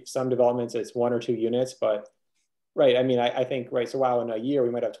some developments it's 1 or 2 units, but right. I mean, I think right. So wow, in a year we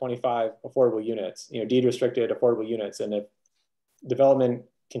might have 25 affordable units, you know, deed restricted affordable units, and if development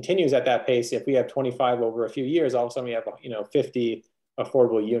continues at that pace, if we have 25 over a few years, all of a sudden we have, you know, 50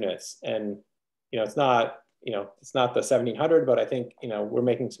 affordable units, and you know, it's not the 1700, but I think, you know, we're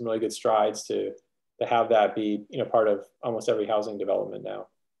making some really good strides to have that be, you know, part of almost every housing development now.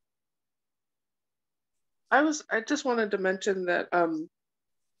 I just wanted to mention that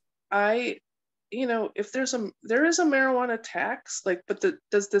you know, if there is a marijuana tax, like, but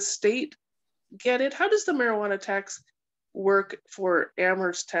does the state get it? How does the marijuana tax work for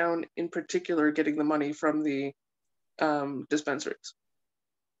Amherst town in particular, getting the money from the dispensaries?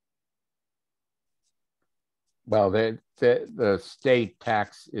 Well, the state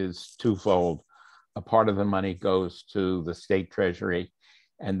tax is twofold. A part of the money goes to the state treasury,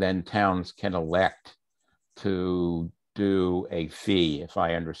 and then towns can elect to do a fee, if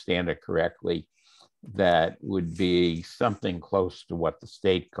I understand it correctly, that would be something close to what the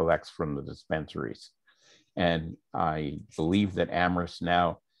state collects from the dispensaries. And I believe that Amherst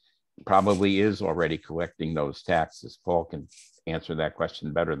now probably is already collecting those taxes. Paul can answer that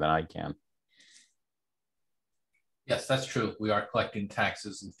question better than I can. Yes, that's true. We are collecting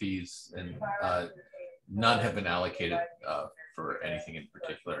taxes and fees, and none have been allocated for anything in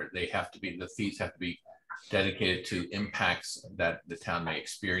particular. The fees have to be dedicated to impacts that the town may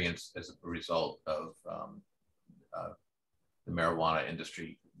experience as a result of the marijuana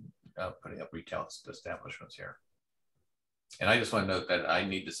industry putting up retail establishments here. And I just want to note that I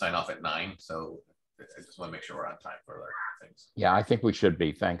need to sign off at 9, so I just want to make sure we're on time for other things. Yeah, I think we should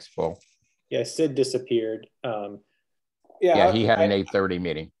be. Thanks, Paul. Yeah, Sid disappeared. Yeah, he had an 8:30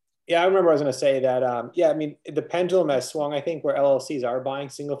 meeting. Yeah, I remember I was going to say that, yeah, I mean, the pendulum has swung, I think, where LLCs are buying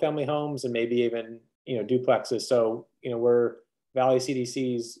single family homes and maybe even, duplexes. So, we're Valley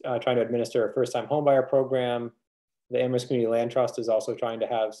CDC's trying to administer a first time homebuyer program. The Amherst Community Land Trust is also trying to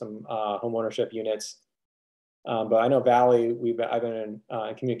have some home ownership units. But I know Valley, I've been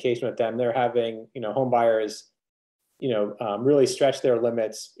in communication with them. They're having, home buyers, really stretch their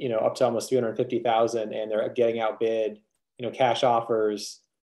limits, up to almost 350,000, and they're getting outbid, cash offers.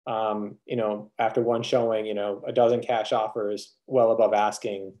 After one showing, a dozen cash offers well above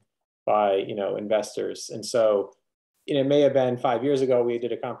asking by, investors. And so, it may have been 5 years ago, we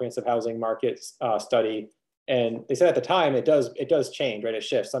did a comprehensive housing market study, and they said at the time it does change, right? It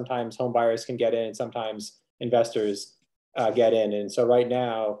shifts. Sometimes home buyers can get in, and sometimes investors get in. And so right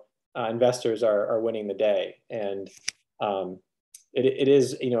now, investors are winning the day, and it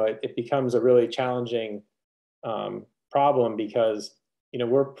is, it becomes a really challenging problem because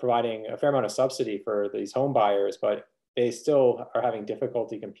we're providing a fair amount of subsidy for these home buyers, but they still are having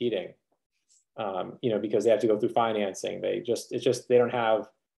difficulty competing. Because they have to go through financing. They don't have.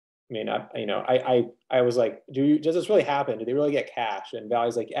 I mean, I was like, does this really happen? Do they really get cash? And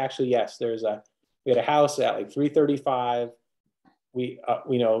Valley's like, actually, yes. We had a house at like 335.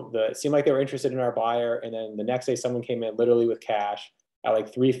 It seemed like they were interested in our buyer, and then the next day someone came in literally with cash at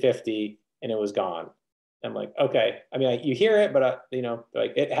like 350, and it was gone. I'm like, okay. I mean, you hear it, but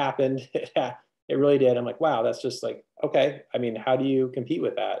like it happened. It really did. I'm like, wow, that's just like, okay. I mean, how do you compete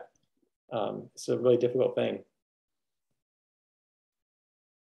with that? It's a really difficult thing.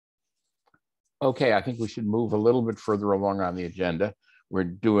 Okay, I think we should move a little bit further along on the agenda. We're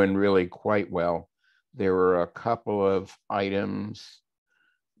doing really quite well. There were a couple of items,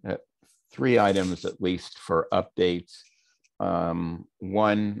 3 items at least for updates.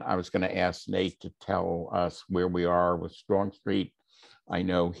 One, I was going to ask Nate to tell us where we are with Strong Street. I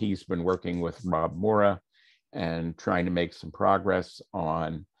know he's been working with Rob Mora and trying to make some progress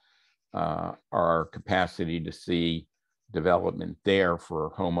on our capacity to see development there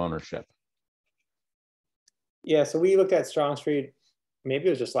for home ownership. Yeah, so we looked at Strong Street, maybe it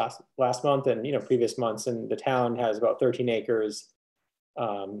was just last month and previous months, and the town has about 13 acres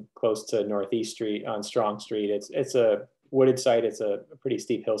close to Northeast Street on Strong Street. It's a wooded site. It's a pretty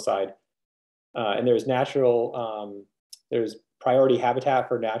steep hillside, and there's there's priority habitat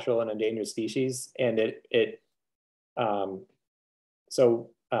for natural and endangered species, and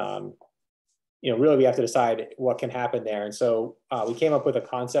really we have to decide what can happen there. And so we came up with a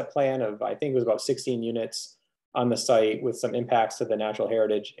concept plan of, I think it was about 16 units on the site with some impacts to the natural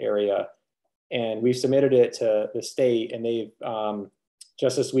heritage area. And we've submitted it to the state, and they've,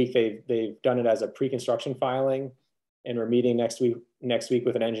 just this week, they've done it as a pre-construction filing. And we're meeting next week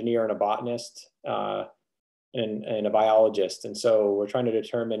with an engineer and a botanist and a biologist. And so we're trying to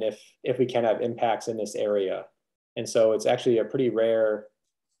determine if we can have impacts in this area. And so it's actually a pretty rare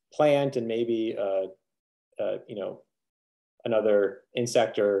plant, and maybe another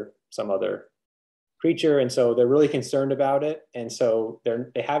insect or some other creature. And so they're really concerned about it. And so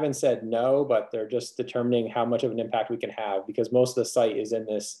they haven't said no, but they're just determining how much of an impact we can have, because most of the site is in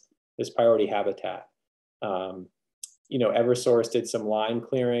this priority habitat. Eversource did some line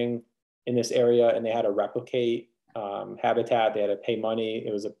clearing in this area, and they had to replicate habitat. They had to pay money.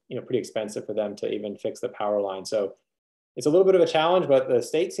 It was pretty expensive for them to even fix the power line. So it's a little bit of a challenge, but the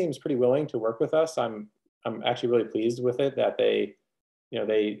state seems pretty willing to work with us. I'm actually really pleased with it that they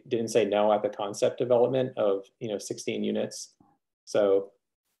didn't say no at the concept development of 16 units. So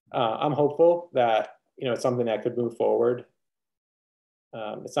I'm hopeful that it's something that could move forward.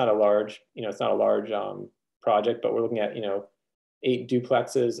 It's not a large project, but we're looking at 8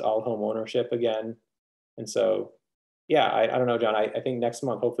 duplexes, all home ownership again. And so yeah, I don't know, John. I think next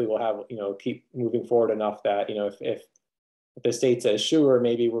month hopefully we'll have keep moving forward enough that if the state says sure,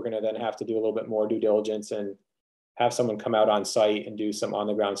 maybe we're going to then have to do a little bit more due diligence and have someone come out on site and do some on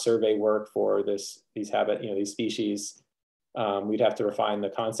the ground survey work for these species. We'd have to refine the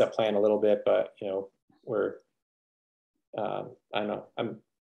concept plan a little bit, but we're I don't know. I'm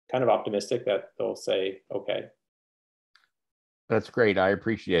kind of optimistic that they'll say okay. That's great. I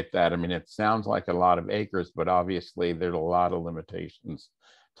appreciate that. I mean, it sounds like a lot of acres, but obviously there's a lot of limitations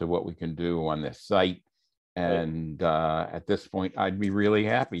to what we can do on this site. And at this point, I'd be really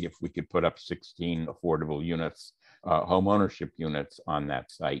happy if we could put up 16 affordable units, home ownership units on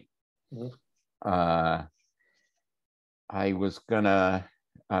that site. Mm-hmm. I was gonna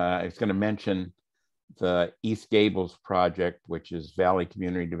mention the East Gables project, which is Valley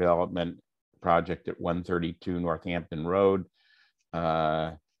Community Development project at 132 Northampton Road.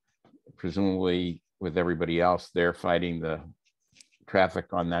 Presumably with everybody else, they're traffic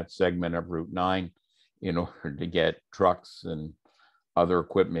on that segment of Route 9 in order to get trucks and other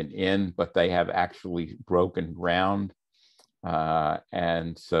equipment in, but they have actually broken ground.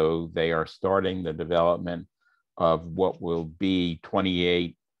 And so they are starting the development of what will be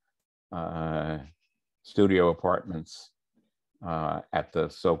 28 studio apartments at the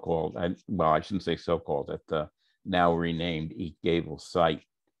so-called, well, I shouldn't say so-called, at the now renamed East Gables site,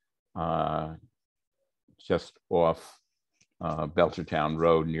 just off Belchertown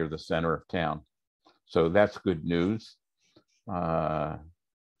Road near the center of town. So that's good news.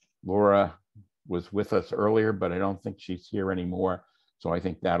 Laura was with us earlier, but I don't think she's here anymore. So I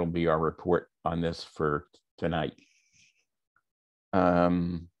think that'll be our report on this for tonight.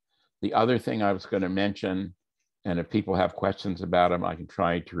 The other thing I was going to mention, and if people have questions about them, I can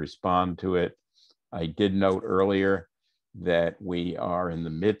try to respond to it. I did note earlier that we are in the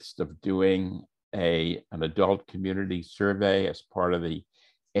midst of doing an adult community survey as part of the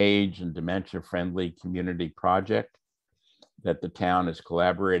age and dementia friendly community project that the town is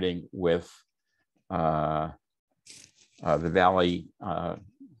collaborating with the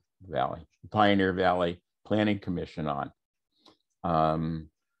Pioneer Valley Planning Commission on.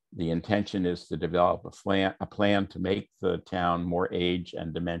 The intention is to develop a plan to make the town more age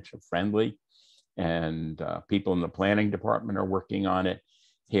and dementia friendly. And people in the planning department are working on it.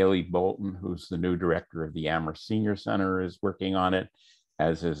 Haley Bolton, who's the new director of the Amherst Senior Center, is working on it,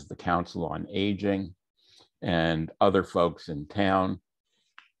 as is the Council on Aging and other folks in town.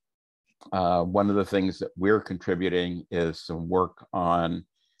 One of the things that we're contributing is some work on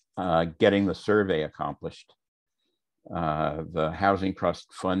getting the survey accomplished. The Housing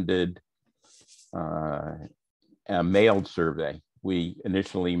Trust funded a mailed survey. We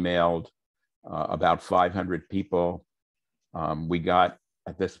initially mailed about 500 people. We got,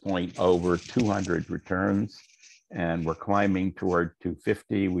 at this point, over 200 returns, and we're climbing toward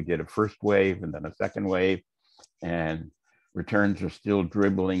 250. We did a first wave and then a second wave, and returns are still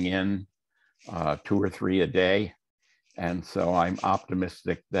dribbling in 2 or 3 a day. And so I'm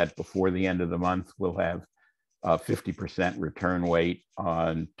optimistic that before the end of the month, we'll have a 50% return rate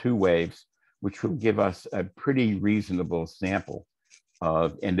on 2 waves, which will give us a pretty reasonable sample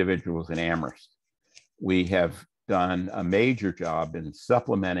of individuals in Amherst. We have done a major job in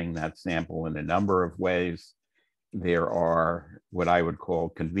supplementing that sample in a number of ways. There are what I would call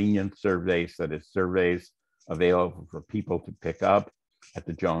convenience surveys, that is, surveys available for people to pick up at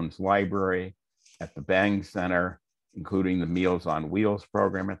the Jones Library, at the Bang Center, including the Meals on Wheels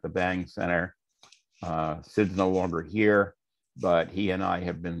program at the Bang Center. Sid's no longer here, but he and I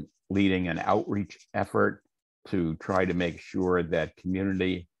have been leading an outreach effort to try to make sure that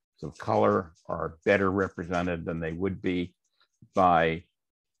communities of color are better represented than they would be by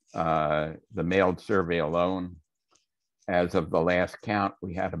the mailed survey alone. As of the last count,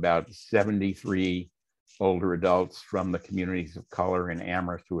 we had about 73 older adults from the communities of color in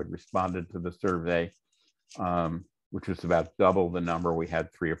Amherst who had responded to the survey, which was about double the number we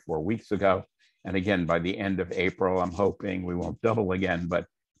had 3 or 4 weeks ago. And again, by the end of April, I'm hoping we won't double again, but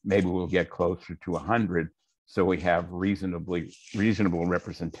maybe we'll get closer to 100. So we have reasonable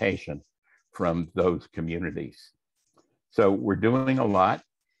representation from those communities. So we're doing a lot.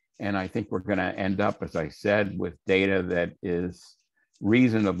 And I think we're going to end up, as I said, with data that is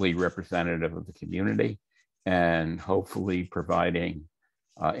reasonably representative of the community and hopefully providing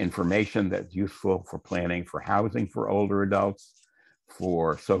information that's useful for planning for housing for older adults,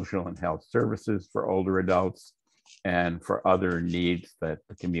 for social and health services for older adults, and for other needs that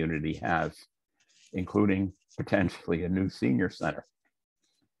the community has, including potentially a new senior center.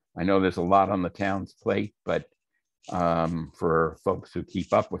 I know there's a lot on the town's plate, but for folks who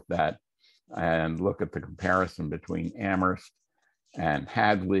keep up with that and look at the comparison between Amherst and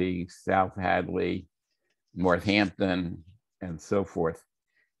Hadley, South Hadley, Northampton, and so forth,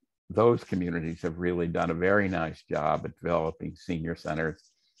 those communities have really done a very nice job at developing senior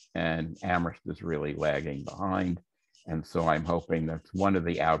centers, and Amherst is really lagging behind. And so I'm hoping that's one of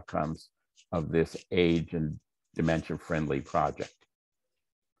the outcomes of this age and dementia friendly project.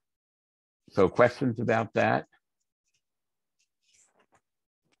 So questions about that?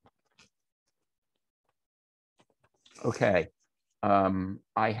 Okay,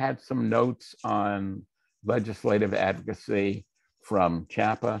 I had some notes on legislative advocacy from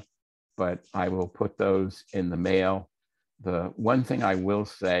CHAPA, but I will put those in the mail. The one thing I will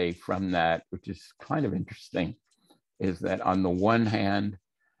say from that, which is kind of interesting, is that on the one hand,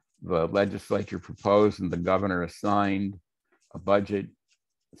 the legislature proposed and the governor assigned a budget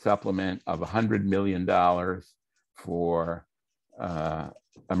supplement of $100 million for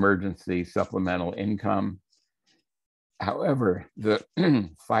emergency supplemental income. However, the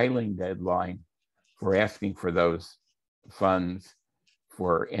filing deadline for asking for those funds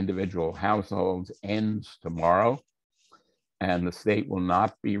for individual households ends tomorrow, and the state will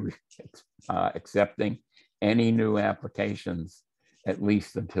not be accepting any new applications at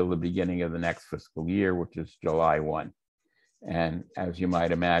least until the beginning of the next fiscal year, which is July 1. And as you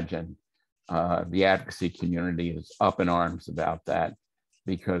might imagine, the advocacy community is up in arms about that,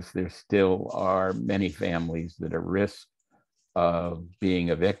 because there still are many families that are at risk of being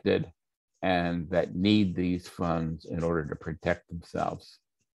evicted and that need these funds in order to protect themselves.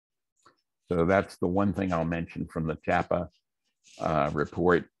 So that's the one thing I'll mention from the CHAPA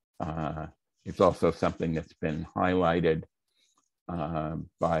report. It's also something that's been highlighted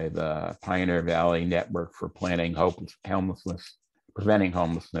by the Pioneer Valley Network for Preventing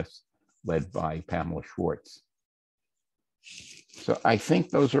Homelessness, led by Pamela Schwartz. So I think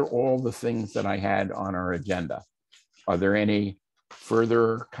those are all the things that I had on our agenda. Are there any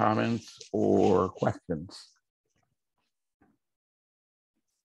further comments or questions?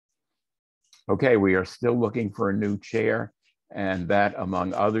 Okay, we are still looking for a new chair, and that,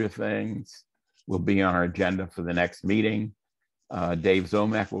 among other things, will be on our agenda for the next meeting. Dave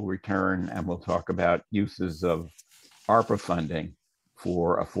Zomack will return, and we'll talk about uses of ARPA funding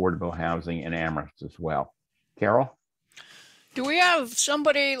for affordable housing in Amherst as well. Carol? Do we have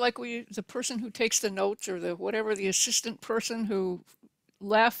somebody like the person who takes the notes, or the assistant person who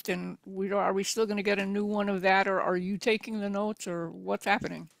left, and are we still going to get a new one of that, or are you taking the notes, or what's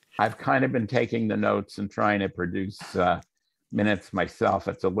happening? I've kind of been taking the notes and trying to produce minutes myself.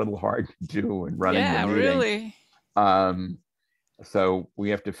 It's a little hard to do and running the meeting. Really. So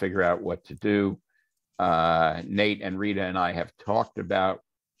we have to figure out what to do. Nate and Rita and I have talked about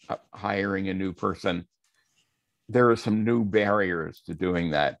hiring a new person. There are some new barriers to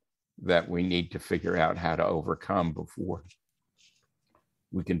doing that we need to figure out how to overcome before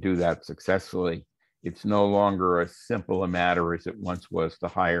we can do that successfully. It's no longer as simple a matter as it once was to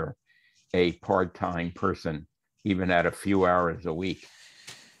hire a part-time person, even at a few hours a week.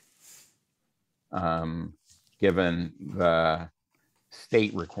 Given the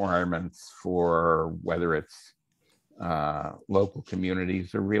state requirements for whether it's local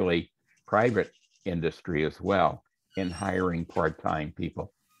communities or really private industry as well in hiring part-time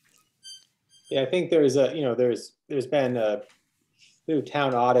people. Yeah, I think there's been through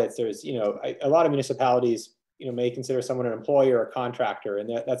town audits, there's a lot of municipalities may consider someone an employee or a contractor, and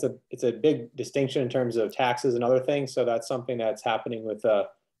it's a big distinction in terms of taxes and other things. So that's something that's happening with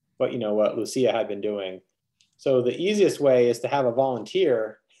what Lucia had been doing. So the easiest way is to have a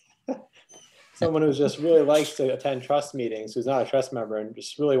volunteer, someone who just really likes to attend trust meetings, who's not a trust member and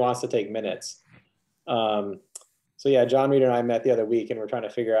just really wants to take minutes. So yeah, John Reeder and I met the other week, and we're trying to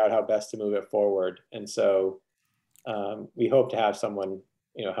figure out how best to move it forward. And so we hope to have someone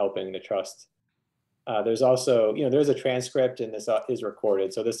helping the trust. There's also there's a transcript, and this is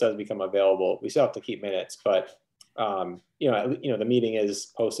recorded, so this does become available. We still have to keep minutes, but the meeting is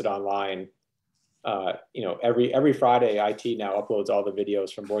posted online. Every Friday, IT now uploads all the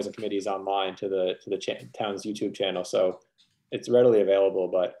videos from boards and committees online to the town's YouTube channel, so it's readily available.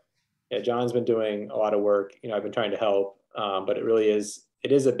 But yeah, John's been doing a lot of work. I've been trying to help, but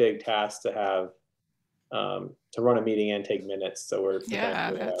it is a big task to have to run a meeting and take minutes. So we're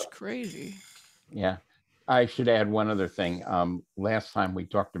that's crazy. Yeah, I should add one other thing. Last time we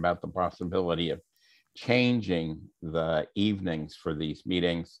talked about the possibility of changing the evenings for these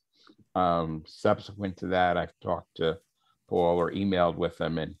meetings. Subsequent to that, I've talked to Paul or emailed with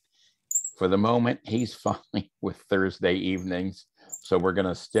him, and for the moment, he's fine with Thursday evenings. So we're going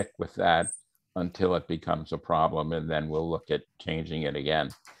to stick with that until it becomes a problem, and then we'll look at changing it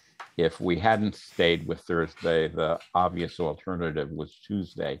again. If we hadn't stayed with Thursday, the obvious alternative was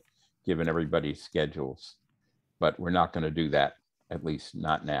Tuesday, given everybody's schedules. But we're not going to do that, at least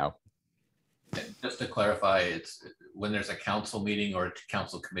not now. And just to clarify, it's when there's a council meeting or a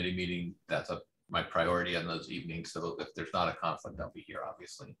council committee meeting, that's my priority on those evenings. So if there's not a conflict, I'll be here,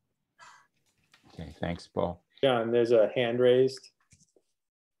 obviously. Okay, thanks, Paul. John, there's a hand raised.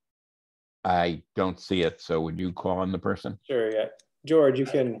 I don't see it, so would you call on the person? Sure, yeah. George, you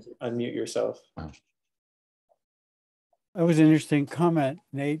can unmute yourself. Oh. That was an interesting comment,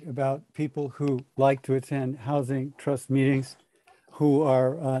 Nate, about people who like to attend housing trust meetings who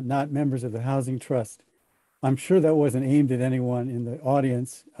are not members of the housing trust. I'm sure that wasn't aimed at anyone in the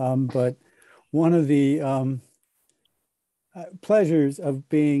audience, but one of the pleasures of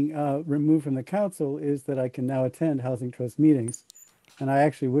being removed from the council is that I can now attend housing trust meetings. And I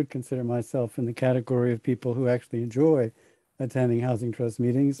actually would consider myself in the category of people who actually enjoy attending housing trust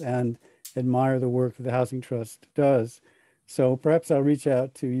meetings and admire the work that the Housing Trust does. So perhaps I'll reach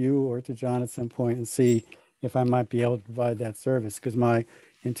out to you or to John at some point and see if I might be able to provide that service, because my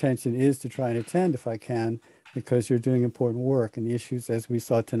intention is to try and attend if I can, because you're doing important work and the issues, as we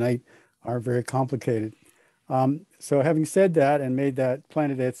saw tonight, are very complicated. So having said that and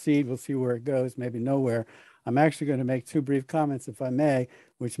planted that seed, we'll see where it goes, maybe nowhere. I'm actually going to make two brief comments, if I may,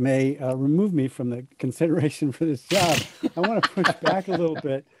 which may remove me from the consideration for this job. I want to push back a little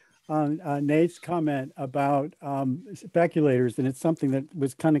bit on Nate's comment about speculators, and it's something that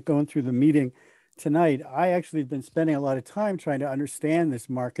was kind of going through the meeting tonight. I actually have been spending a lot of time trying to understand this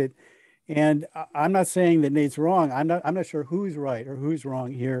market, and I'm not saying that Nate's wrong. I'm not sure who's right or who's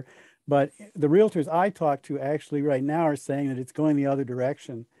wrong here, but the realtors I talk to actually right now are saying that it's going the other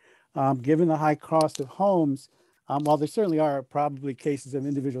direction. Given the high cost of homes, while there certainly are probably cases of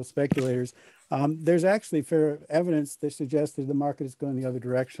individual speculators, there's actually fair evidence that suggests that the market is going the other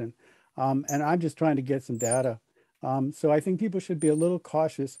direction. And I'm just trying to get some data. So I think people should be a little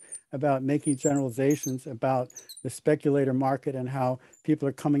cautious about making generalizations about the speculator market and how people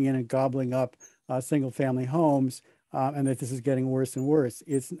are coming in and gobbling up single family homes, and that this is getting worse and worse.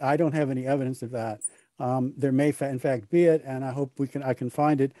 I don't have any evidence of that. There may in fact be it, and I hope I can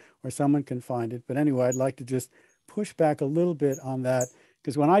find it or someone can find it. But anyway, I'd like to just push back a little bit on that,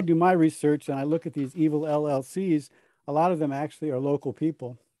 because when I do my research and I look at these evil LLCs, a lot of them actually are local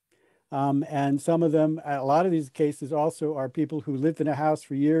people. And some of them, a lot of these cases also are people who lived in a house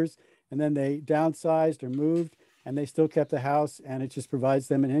for years and then they downsized or moved and they still kept the house, and it just provides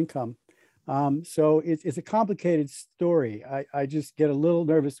them an income. So it's a complicated story. I just get a little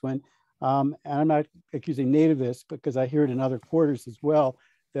nervous when, and I'm not accusing Nate of this because I hear it in other quarters as well,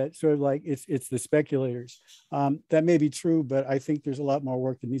 that sort of like it's the speculators. That may be true, but I think there's a lot more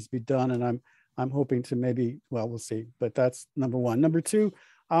work that needs to be done, and I'm hoping to maybe, well, we'll see. But that's number one. Number two,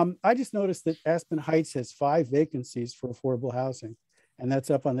 I just noticed that Aspen Heights has 5 vacancies for affordable housing, and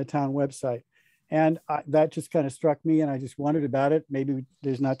that's up on the town website. And that just kind of struck me, and I just wondered about it. Maybe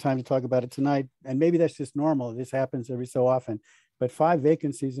there's not time to talk about it tonight, and maybe that's just normal. This happens every so often. But 5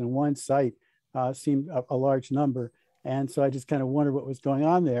 vacancies in one site seemed a large number. And so I just kind of wondered what was going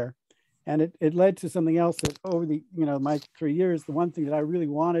on there. And it led to something else that over the, my 3 years, the one thing that I really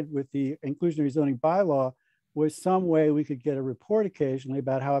wanted with the inclusionary zoning bylaw was some way we could get a report occasionally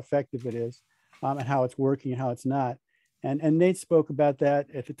about how effective it is and how it's working and how it's not. And Nate spoke about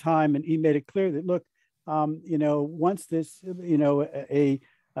that at the time, and he made it clear that, look, once this, an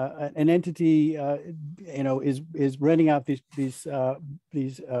entity, is renting out these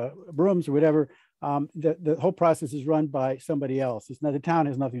rooms or whatever, the whole process is run by somebody else. The town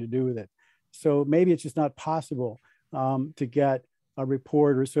has nothing to do with it. So maybe it's just not possible to get a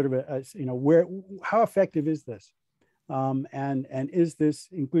report or sort of how effective is this? And is this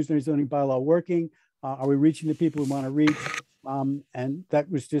inclusionary zoning bylaw working? Are we reaching the people we want to reach? And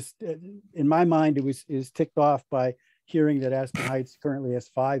that was just, in my mind, is ticked off by hearing that Aspen Heights currently has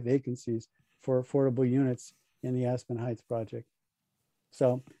 5 vacancies for affordable units in the Aspen Heights project.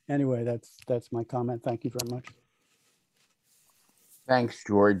 So anyway, that's my comment. Thank you very much. Thanks,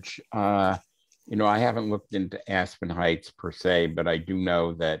 George. I haven't looked into Aspen Heights per se, but I do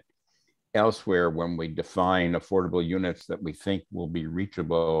know that elsewhere, when we define affordable units that we think will be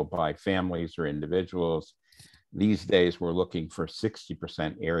reachable by families or individuals, these days we're looking for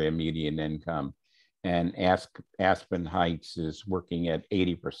 60% area median income, and Aspen Heights is working at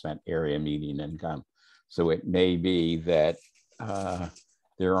 80% area median income. So it may be that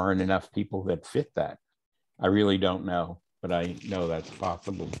there aren't enough people that fit that. I really don't know, but I know that's a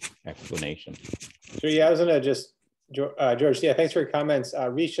possible explanation. Sure, yeah, I was gonna just, George, yeah, thanks for your comments.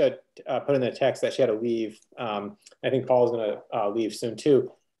 Risha put in the text that she had to leave. I think Paul's gonna leave soon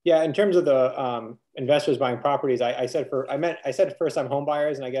too. Yeah, in terms of the investors buying properties, I said first-time home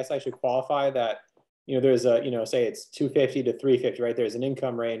buyers, and I guess I should qualify that. There's a, say it's 250 to 350, right? There's an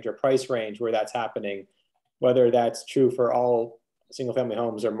income range or price range where that's happening. Whether that's true for all single-family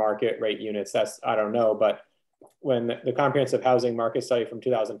homes or market rate units, I don't know. But when the comprehensive housing market study from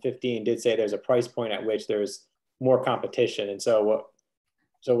 2015 did say there's a price point at which there's more competition. And so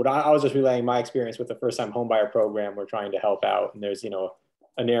what I was just relaying my experience with the first-time homebuyer program. We're trying to help out, and there's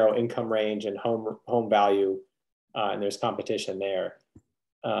a narrow income range and home value, and there's competition there.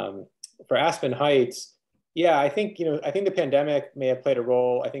 For Aspen Heights, yeah, I think the pandemic may have played a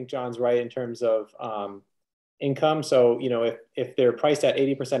role. I think John's right in terms of income. So if they're priced at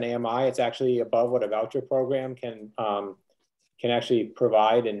 80% AMI, it's actually above what a voucher program can actually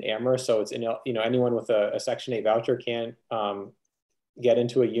provide in Amherst. So it's anyone with a Section 8 voucher can get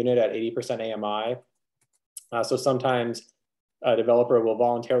into a unit at 80% AMI. So sometimes a developer will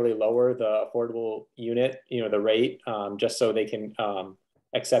voluntarily lower the affordable unit, the rate, just so they can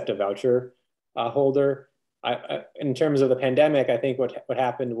accept a voucher holder. In terms of the pandemic, I think what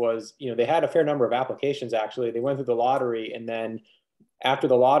happened was, they had a fair number of applications. Actually, they went through the lottery, and then after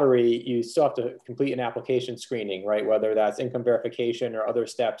the lottery, you still have to complete an application screening, right? Whether that's income verification or other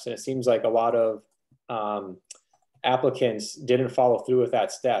steps. And it seems like a lot of applicants didn't follow through with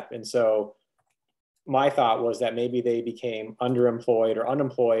that step. And so my thought was that maybe they became underemployed or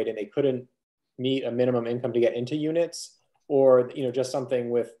unemployed and they couldn't meet a minimum income to get into units, or just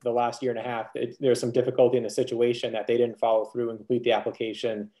something with the last year and a half, there's some difficulty in the situation that they didn't follow through and complete the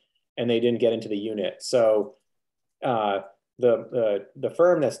application and they didn't get into the unit. So the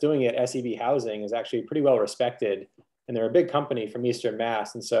firm that's doing it, SEB Housing, is actually pretty well respected, and they're a big company from Eastern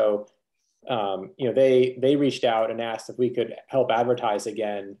Mass. And so they reached out and asked if we could help advertise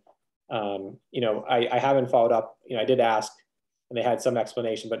again. I haven't followed up. I did ask, and they had some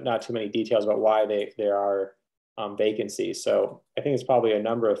explanation, but not too many details about why there are vacancies. So I think it's probably a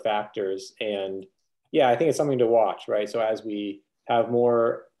number of factors, and yeah, I think it's something to watch, right? So as we have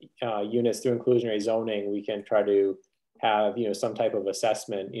more units through inclusionary zoning, we can try to have some type of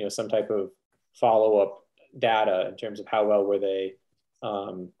assessment, some type of follow-up data in terms of how well were they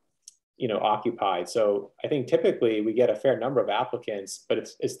occupied. So I think typically we get a fair number of applicants, but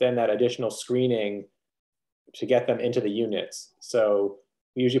it's then that additional screening to get them into the units. So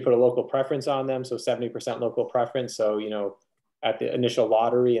we usually put a local preference on them, so 70% local preference. So at the initial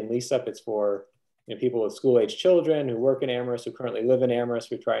lottery and lease up, it's for people with school-age children who work in Amherst, who currently live in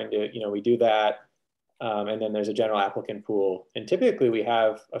Amherst. We're trying to we do that, and then there's a general applicant pool. And typically we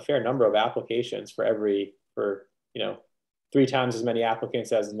have a fair number of applications for 3 times as many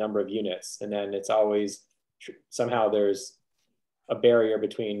applicants as the number of units. And then it's always somehow there's a barrier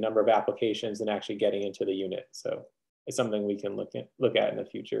between number of applications and actually getting into the unit. So it's something we can look at in the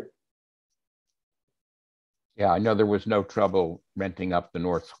future. Yeah, I know there was no trouble renting up the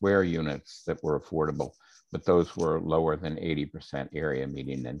North Square units that were affordable, but those were lower than 80% area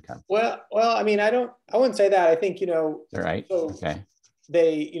median income. Well, I mean, I wouldn't say that. I think, All right. so okay.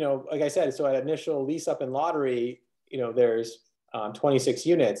 They, like I said, so at initial lease up and lottery, there's 26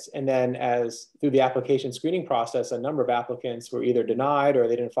 units. And then as through the application screening process, a number of applicants were either denied or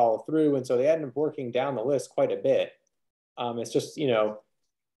they didn't follow through. And so they ended up working down the list quite a bit. It's just, so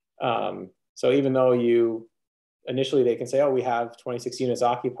even though initially they can say, oh, we have 26 units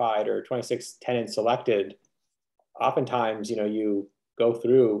occupied or 26 tenants selected, oftentimes, you go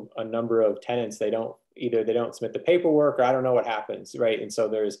through a number of tenants, they don't submit the paperwork, or I don't know what happens, right? And so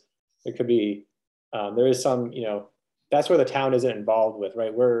there is some, that's where the town isn't involved with,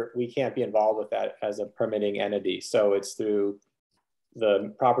 right? We can't be involved with that as a permitting entity. So it's through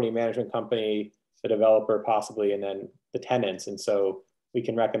the property management company, the developer possibly, and then the tenants. And so we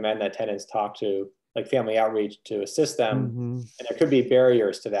can recommend that tenants talk to like family outreach to assist them. Mm-hmm. And there could be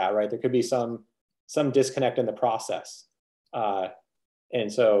barriers to that, right? There could be some disconnect in the process.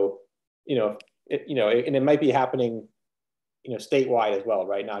 And so, and it might be happening, statewide as well,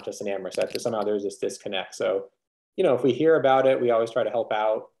 right? Not just in Amherst, that somehow there's this disconnect. So, if we hear about it, we always try to help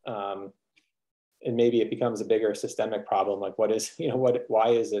out. And maybe it becomes a bigger systemic problem. Like why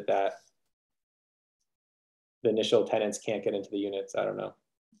is it that the initial tenants can't get into the units? I don't know.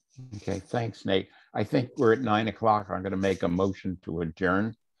 Okay, thanks, Nate. I think we're at 9 o'clock. I'm going to make a motion to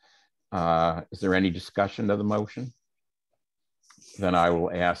adjourn. Is there any discussion of the motion? Then I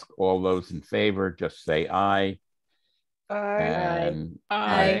will ask all those in favor, just say aye. Aye.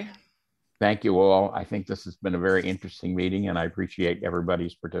 Aye. Thank you all. I think this has been a very interesting meeting and I appreciate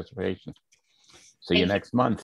everybody's participation. See you next month.